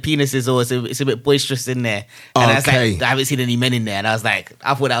guys and their penises, or it's a bit boisterous in there. And I was like, I haven't seen any men in there, and I was like,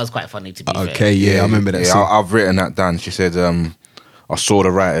 I thought that was quite funny to be fair. Okay, yeah, I remember that. Yeah, I've written that down. She said, I saw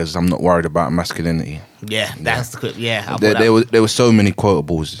the writers. I'm not worried about masculinity. Yeah, that's the clip. Yeah, there were so many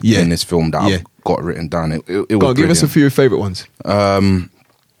quotables in this film that I've got written down. It was Go on, give us a few favourite ones.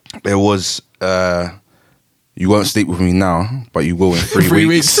 There was you won't sleep with me now, but you will in 3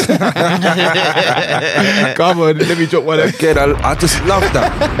 weeks. Come on, let me drop one again. I just love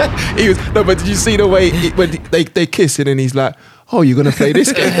that. But did you see the way when they kiss and then he's like, oh, you're gonna play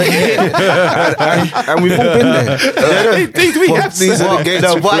this game? and we've all been there.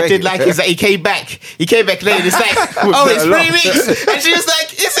 What I did like is that he came back later and it's like, oh, it's 3 weeks. And she was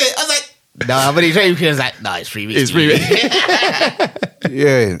like, is it? I was like, no, I'm only 3 weeks. He was like, no, it's 3 weeks. It's 3 weeks.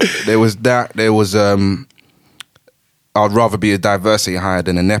 Yeah, there was that. There was I'd rather be a diversity hire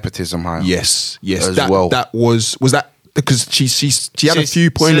than a nepotism hire. Yes. That was Because she had a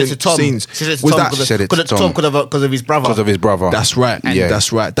few poignant scenes. Was that because of his brother? Because of his brother. That's right. Yeah.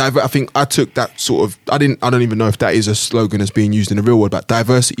 That's right. I think I took that sort of. I don't even know if that is a slogan that's being used in the real world. But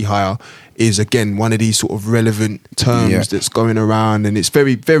diversity hire is again one of these sort of relevant terms that's going around, and it's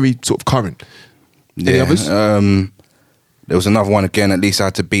very, very sort of current. Any others? There was another one again. At least I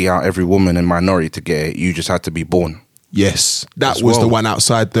had to beat out every woman and minority to get it. You just had to be born. Yes, that was the one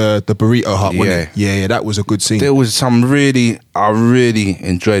outside the burrito hut. Wasn't it? Yeah, that was a good scene. There was I really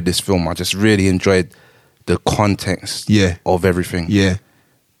enjoyed this film. I just really enjoyed the context of everything. Yeah.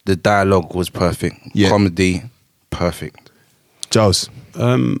 The dialogue was perfect. Yeah. Comedy, perfect. Giles?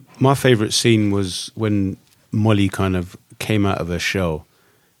 My favourite scene was when Molly kind of came out of her shell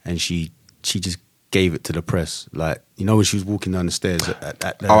and she just gave it to the press. Like, you know, when she was walking down the stairs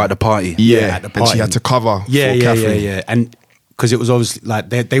at the party. Yeah, at the party. And she had to cover for Catherine. Yeah. And because it was obviously like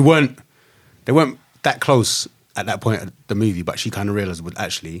they weren't that close at that point of the movie, but she kind of realised, well,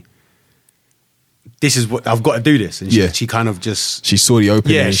 actually, this is what I've got to do this. And she kind of just... She saw the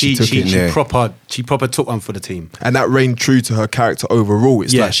opening and she took it. She proper took one for the team. And that reigned true to her character overall.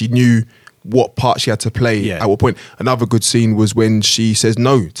 It's like she knew what part she had to play at what point. Another good scene was when she says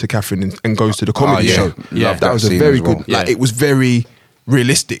no to Catherine and goes to the comedy show. Yeah, that was a very good... Like, it was very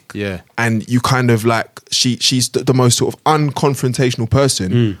realistic. Yeah. And you kind of like... She's the most sort of unconfrontational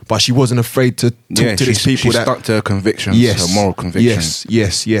person, but she wasn't afraid to talk to these people. She stuck to her convictions, her moral convictions.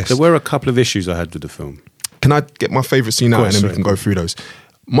 Yes. There were a couple of issues I had with the film. Can I get my favourite scene out and then we can go through those?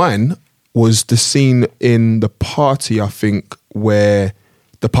 Mine was the scene in the party, I think, where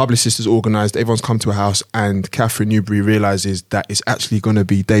the publicist has organised, everyone's come to a house, and Catherine Newbury realises that it's actually going to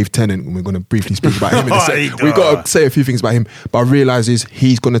be Dave Tennant, and we're going to briefly speak about him in a second. We've got to say a few things about him, but realises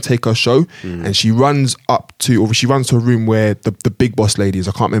he's going to take her show, and she runs to a room where the big boss lady is,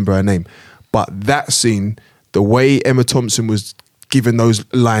 I can't remember her name, but that scene, the way Emma Thompson was given those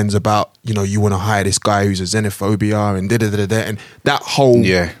lines about, you know, you want to hire this guy who's a xenophobia and da-da-da-da, and that whole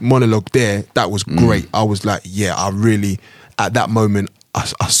monologue there, that was great. I was like, I really, at that moment,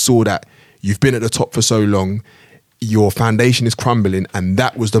 I saw that you've been at the top for so long, your foundation is crumbling, and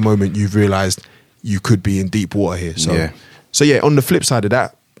that was the moment you've realised you could be in deep water here. So on the flip side of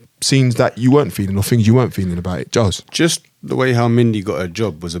that, scenes that you weren't feeling or things you weren't feeling about it, Giles? Just the way how Mindy got her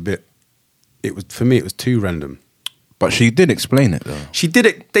job was a bit, for me, it was too random. But she did explain it though.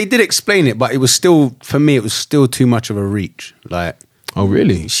 They did explain it, but it was still, for me, it was still too much of a reach. Like, oh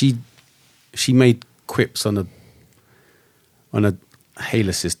really? She made quips on a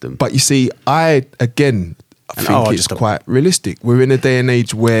hailer system. But you see, I think it's quite realistic. We're in a day and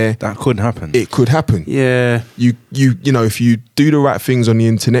age where that could happen. It could happen. Yeah. You know, if you do the right things on the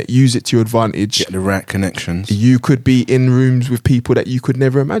internet, use it to your advantage, get the right connections, you could be in rooms with people that you could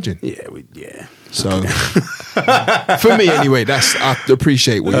never imagine. Yeah. So for me anyway, I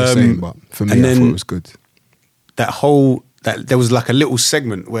appreciate what you're saying, but for me I thought it was good. That there was like a little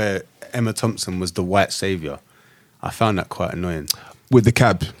segment where Emma Thompson was the white saviour. I found that quite annoying. With the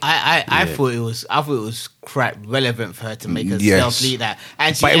cab, I thought it was quite relevant for her to make herself lead that,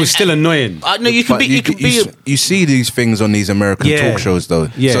 but it was still annoying. No, you see these things on these American talk shows though.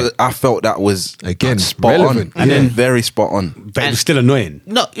 Yeah. So I felt that was again spot relevant, on, and then very spot on. But it was still annoying.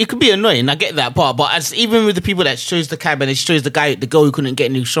 No, it could be annoying. I get that part, but even with the people that chose the cab and it shows the girl who couldn't get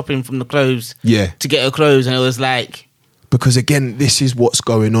any shopping from the clothes, to get her clothes, and it was like. Because again, this is what's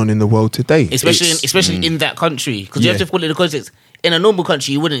going on in the world today, especially in that country. Because you have to follow the context. In a normal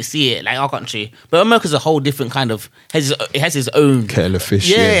country, you wouldn't see it like our country, but America's a whole different kind of. It has its own kettle of fish.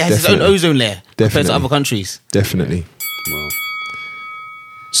 Yeah, it has its own ozone layer compared to other countries. Definitely. Well,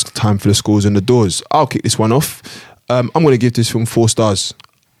 it's time for the scores and the doors. I'll kick this one off. I'm going to give this film 4 stars.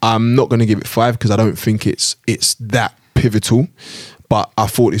 I'm not going to give it 5 because I don't think it's that pivotal. But I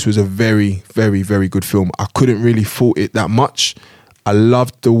thought this was a very, very, very good film. I couldn't really fault it that much. I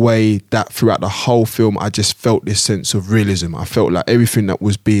loved the way that throughout the whole film, I just felt this sense of realism. I felt like everything that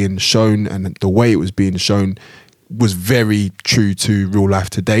was being shown and the way it was being shown was very true to real life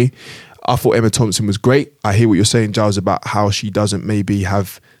today. I thought Emma Thompson was great. I hear what you're saying, Giles, about how she doesn't maybe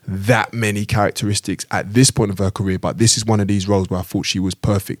have that many characteristics at this point of her career, but this is one of these roles where I thought she was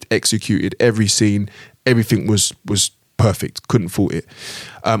perfect. Executed every scene, everything was perfect. Couldn't fault it.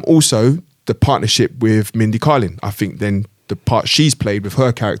 Also, the partnership with Mindy Kaling. I think then the part she's played with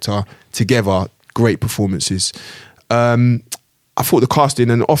her character together, great performances. I thought the casting,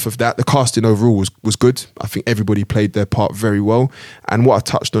 and off of that, the casting overall was good. I think everybody played their part very well. And what I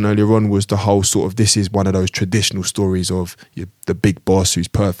touched on earlier on was the whole sort of, this is one of those traditional stories of the big boss who's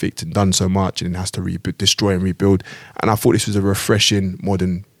perfect and done so much and has to destroy and rebuild. And I thought this was a refreshing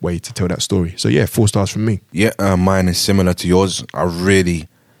modern way to tell that story. So yeah, 4 stars from me. Yeah, mine is similar to yours. I really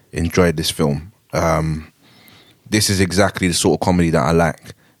enjoyed this film. This is exactly the sort of comedy that I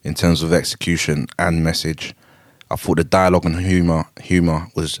like in terms of execution and message. I thought the dialogue and humor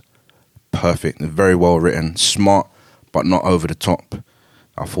was perfect, very well written, smart, but not over the top.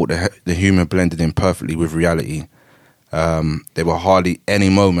 I thought the humor blended in perfectly with reality. There were hardly any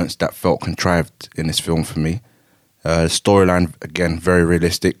moments that felt contrived in this film for me. The storyline, again, very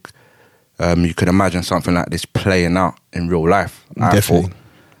realistic. You could imagine something like this playing out in real life. Definitely.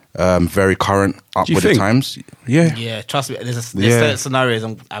 Very current, up Do you with the think? times. Yeah. Yeah, trust me. There's certain scenarios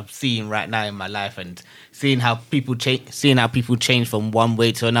I'm seeing right now in my life, and seeing how people change from one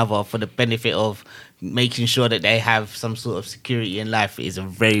way to another for the benefit of making sure that they have some sort of security in life is a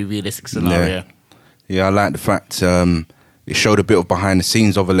very realistic scenario. Yeah, I like the fact it showed a bit of behind the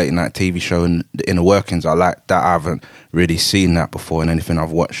scenes of a late night TV show and the inner workings. I like that. I haven't really seen that before in anything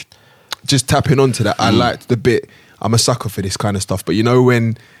I've watched. Just tapping onto that, I liked the bit. I'm a sucker for this kind of stuff, but you know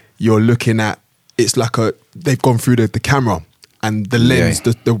when you're looking at, it's like they've gone through the camera and the lens,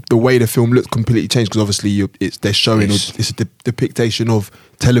 the way the film looks completely changed, because obviously they're showing it's a depiction of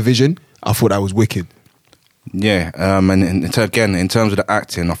television. I thought that was wicked. Yeah, and again, in terms of the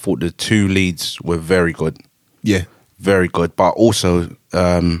acting, I thought the 2 leads were very good. Yeah. Very good. But also,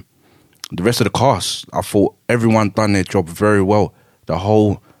 the rest of the cast, I thought everyone done their job very well. The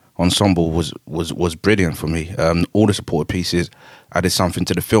whole ensemble was brilliant for me. All the supporting pieces added something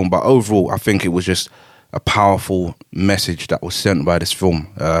to the film. But overall, I think it was just a powerful message that was sent by this film.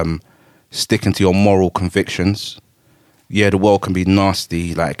 Sticking to your moral convictions. Yeah, the world can be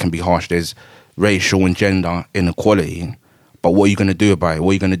nasty, like it can be harsh. There's racial and gender inequality, but what are you going to do about it?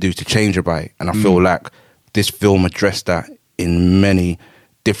 What are you going to do to change about it? And I feel like this film addressed that in many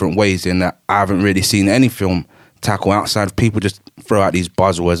different ways, in that I haven't really seen any film tackle outside of people just throw out these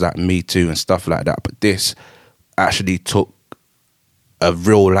buzzwords like Me Too and stuff like that, but this actually took a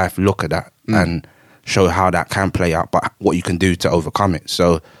real life look at that and show how that can play out, but what you can do to overcome it.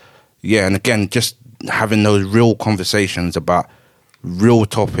 So yeah, and again, just having those real conversations about real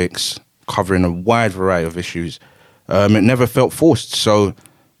topics, covering a wide variety of issues. It never felt forced. So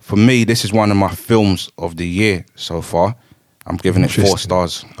for me, this is one of my films of the year so far. I'm giving it 4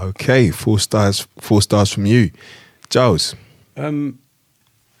 stars. Okay, 4 stars. 4 stars from you, Giles. As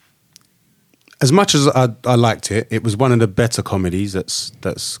much as I liked it, it was one of the better comedies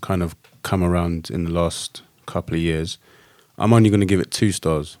that's kind of come around in the last couple of years. I'm only going to give it 2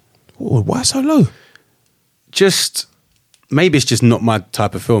 stars. Oh, why so low? Just maybe it's just not my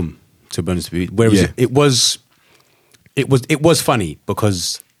type of film, to be honest with you. Whereas it was funny,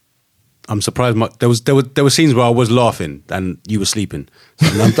 because I'm surprised. There were scenes where I was laughing and you were sleeping. So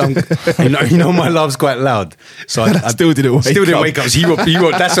you know my laugh's quite loud. So I still didn't wake up. So you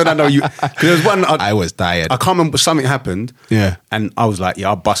were, that's when I know you. Because there was one I was tired. I can't remember, something happened. Yeah, and I was like,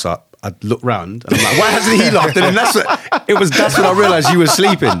 I'll bust up. I looked round and I'm like, why hasn't he laughed? And then that's when I realised you were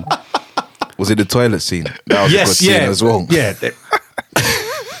sleeping. Was it the toilet scene? That was a good scene as well. Yeah.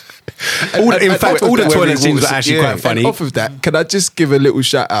 In fact, all the toilet scenes were actually quite funny. And off of that, can I just give a little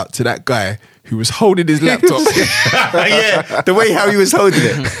shout out to that guy who was holding his laptop? Yeah, the way how he was holding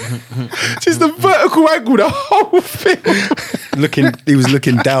it. Just the vertical angle, the whole thing. He was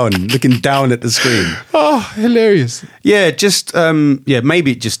looking down at the screen. Oh, hilarious. Yeah, just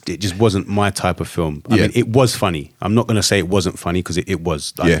maybe it just wasn't my type of film. I mean, it was funny. I'm not going to say it wasn't funny, because it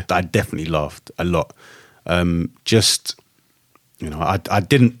was. I definitely laughed a lot. I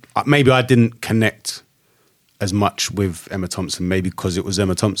didn't connect as much with Emma Thompson, maybe because it was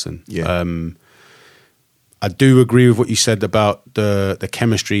Emma Thompson. Yeah. I do agree with what you said about the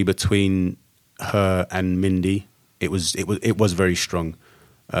chemistry between her and Mindy. It was very strong,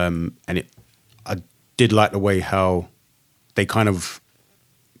 and I did like the way how they kind of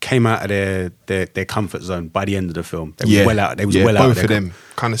came out of their comfort zone by the end of the film. They was well out. They was well out. Both of them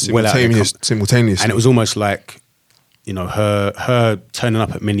kind of simultaneous. And it was almost like, you know, her turning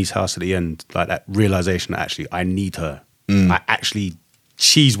up at Mindy's house at the end, like that realization that actually I need her.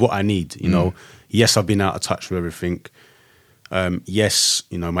 She's what I need. You know, yes, I've been out of touch with everything. Yes,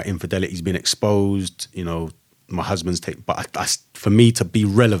 you know, my infidelity's been exposed. You know, my husband's but for me to be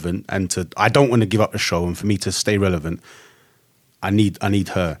relevant and I don't want to give up the show, and for me to stay relevant, I need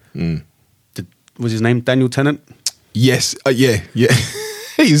her. Was his name Daniel Tennant? Yes. Yeah.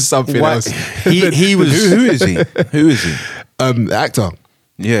 He's something else. He was. Who is he? The actor.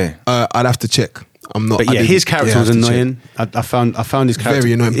 Yeah. I'd have to check. I'm not. But his character was annoying. I found his character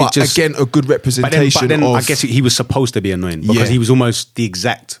very annoying. But again, a good representation. But then of, I guess he was supposed to be annoying, because he was almost the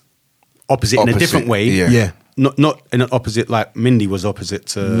exact opposite in a different way. Yeah. not in an opposite, like Mindy was opposite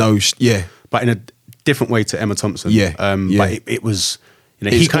to but in a different way to Emma Thompson. But it was, you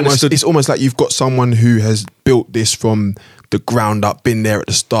know, he kind of stood. It's almost like you've got someone who has built this from the ground up, been there at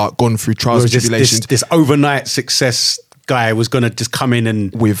the start, gone through trials and tribulations. This overnight success guy was going to just come in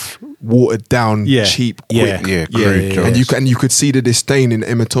and with watered down, cheap, quick, and you could see the disdain in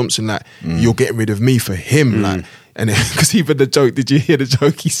Emma Thompson, like you're getting rid of me for him, like. And because even the joke, did you hear the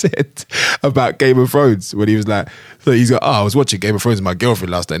joke he said about Game of Thrones when he was like, so he's like, I was watching Game of Thrones with my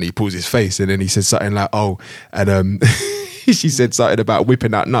girlfriend last night, and he pulls his face, and then he said something like, she said something about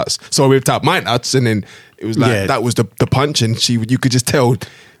whipping out nuts, so I whipped out my nuts, and then it was like that was the punch, and you could just tell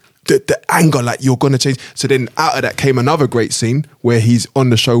the anger, like you're gonna change. So then out of that came another great scene where he's on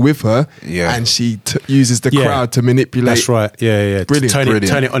the show with her, and she uses the crowd to manipulate. That's right. Brilliant.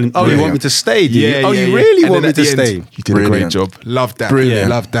 Turn it on. Oh, you want me to stay? Do you? You really want me to stay? You did a great job. Love that. Brilliant.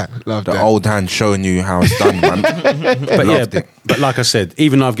 Love that. The old hand showing you how it's done, man. But like I said,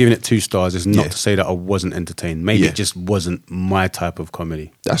 even though I've given it 2 stars, it's not to say that I wasn't entertained. Maybe it just wasn't my type of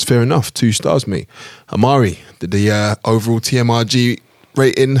comedy. That's fair enough. 2 stars, mate. Amari, the overall TMRG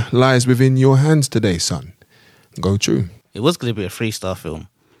rating lies within your hands today, son. Go true. It was going to be a 3-star film.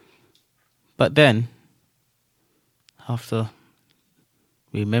 But then, after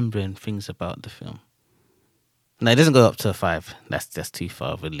remembering things about the film, no, it doesn't go up to a 5. That's too far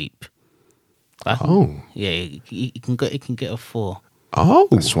of a leap. Yeah, it can get a 4. Oh,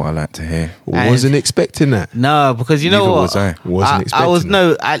 that's what I like to hear. Wasn't expecting that. No, because you know Neither what? was I. Wasn't expecting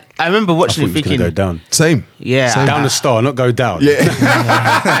that. I remember watching it thinking, go down. Same. Yeah, Same. Down the star, not go down. Yeah.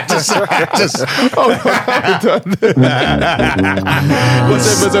 just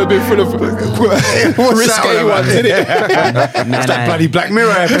What's episode been full of risque ones, isn't it? It's that bloody Black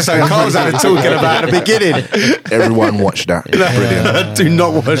Mirror episode Carl's had talking about at the beginning. Everyone watch that. Brilliant. Do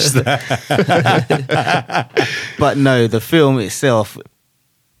not watch that. But no, the film itself,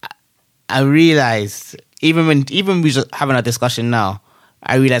 I realised, even we were having a discussion now,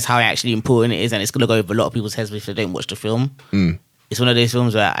 I realised how actually important it is, and it's going to go over a lot of people's heads if they don't watch the film. It's one of those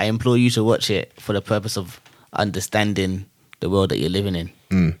films where I implore you to watch it for the purpose of understanding the world that you're living in,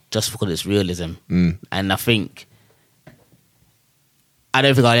 just because it's realism. And I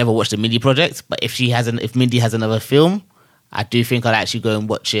don't think I'll ever watch the Mindy Project, but if Mindy has another film, I do think I'll actually go and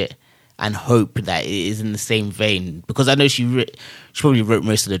watch it and hope that it is in the same vein, because I know she probably wrote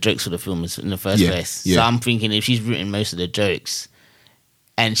most of the jokes for the film in the first place. Yeah. So I'm thinking if she's written most of the jokes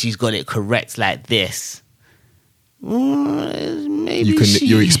and she's got it correct like this, maybe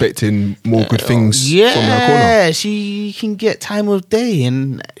you're expecting more good things from her corner. Yeah, she can get time of day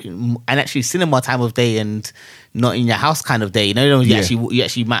and actually cinema time of day and not in your house kind of day. You know, you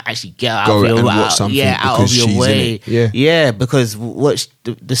actually might actually get out of your way. Yeah, because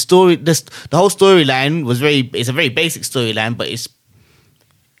the story, the whole storyline was it's a very basic storyline, but it's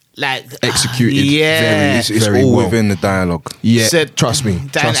like executed. It's very all well within the dialogue. Yeah, trust me.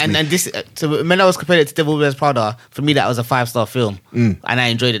 And this, so when I was comparing it to Devil Wears Prada, for me that was a 5-star film, and I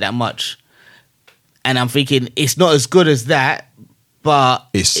enjoyed it that much. And I'm thinking it's not as good as that, but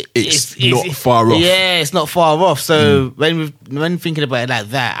it's not far off. Yeah, it's not far off. So when thinking about it like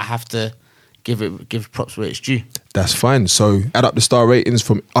that, I have to give props where it's due. That's fine. So add up the star ratings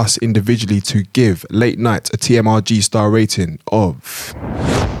from us individually to give Late Night a TMRG star rating of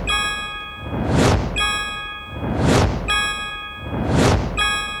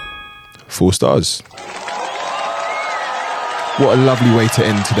 4 stars. What a lovely way to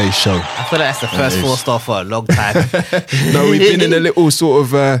end today's show. I feel like that's the first 4-star for a long time. No, we've been in a little sort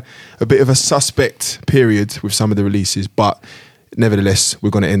of a bit of a suspect period with some of the releases, but nevertheless, we're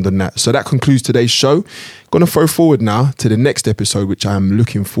going to end on that. So that concludes today's show. Going to throw forward now to the next episode, which I'm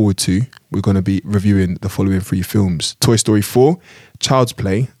looking forward to. We're going to be reviewing the following 3 films: Toy Story 4, Child's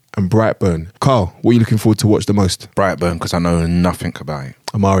Play, and Brightburn. Carl, what are you looking forward to watch the most? Brightburn, because I know nothing about it.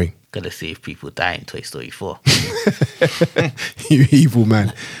 Amari. Gonna see if people die in Toy Story 4. You evil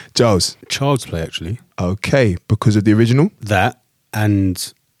man. Giles. Child's Play, actually. Okay, because of the original? That,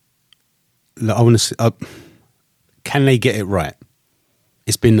 and I want to see, can they get it right?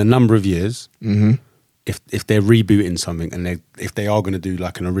 It's been a number of years. Mm-hmm. If they're rebooting something and if they are going to do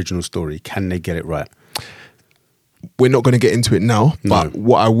like an original story, can they get it right? We're not going to get into it now, but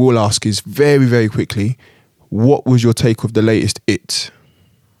what I will ask is very, very quickly, what was your take of the latest It?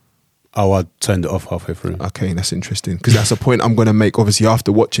 Oh, I turned it off halfway through. Okay, that's interesting because that's a point I'm going to make obviously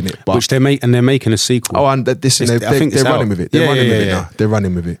after watching it. But Which they're making a sequel. oh, and listen, I think they're it's running out. with it. They're running with it now. They're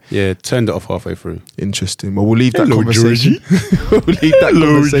running with it. Yeah, turned it off halfway through. Interesting. Well, we'll leave that conversation. We'll leave that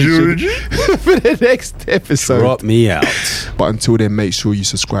conversation for the next episode. Drop me out. But until then, make sure you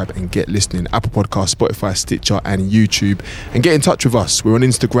subscribe and get listening. Apple Podcasts, Spotify, Stitcher, and YouTube. And get in touch with us. We're on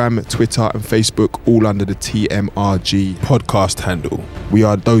Instagram, Twitter, and Facebook, all under the TMRG podcast handle. We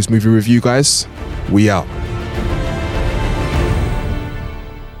are Those Movie Review Guys. We out.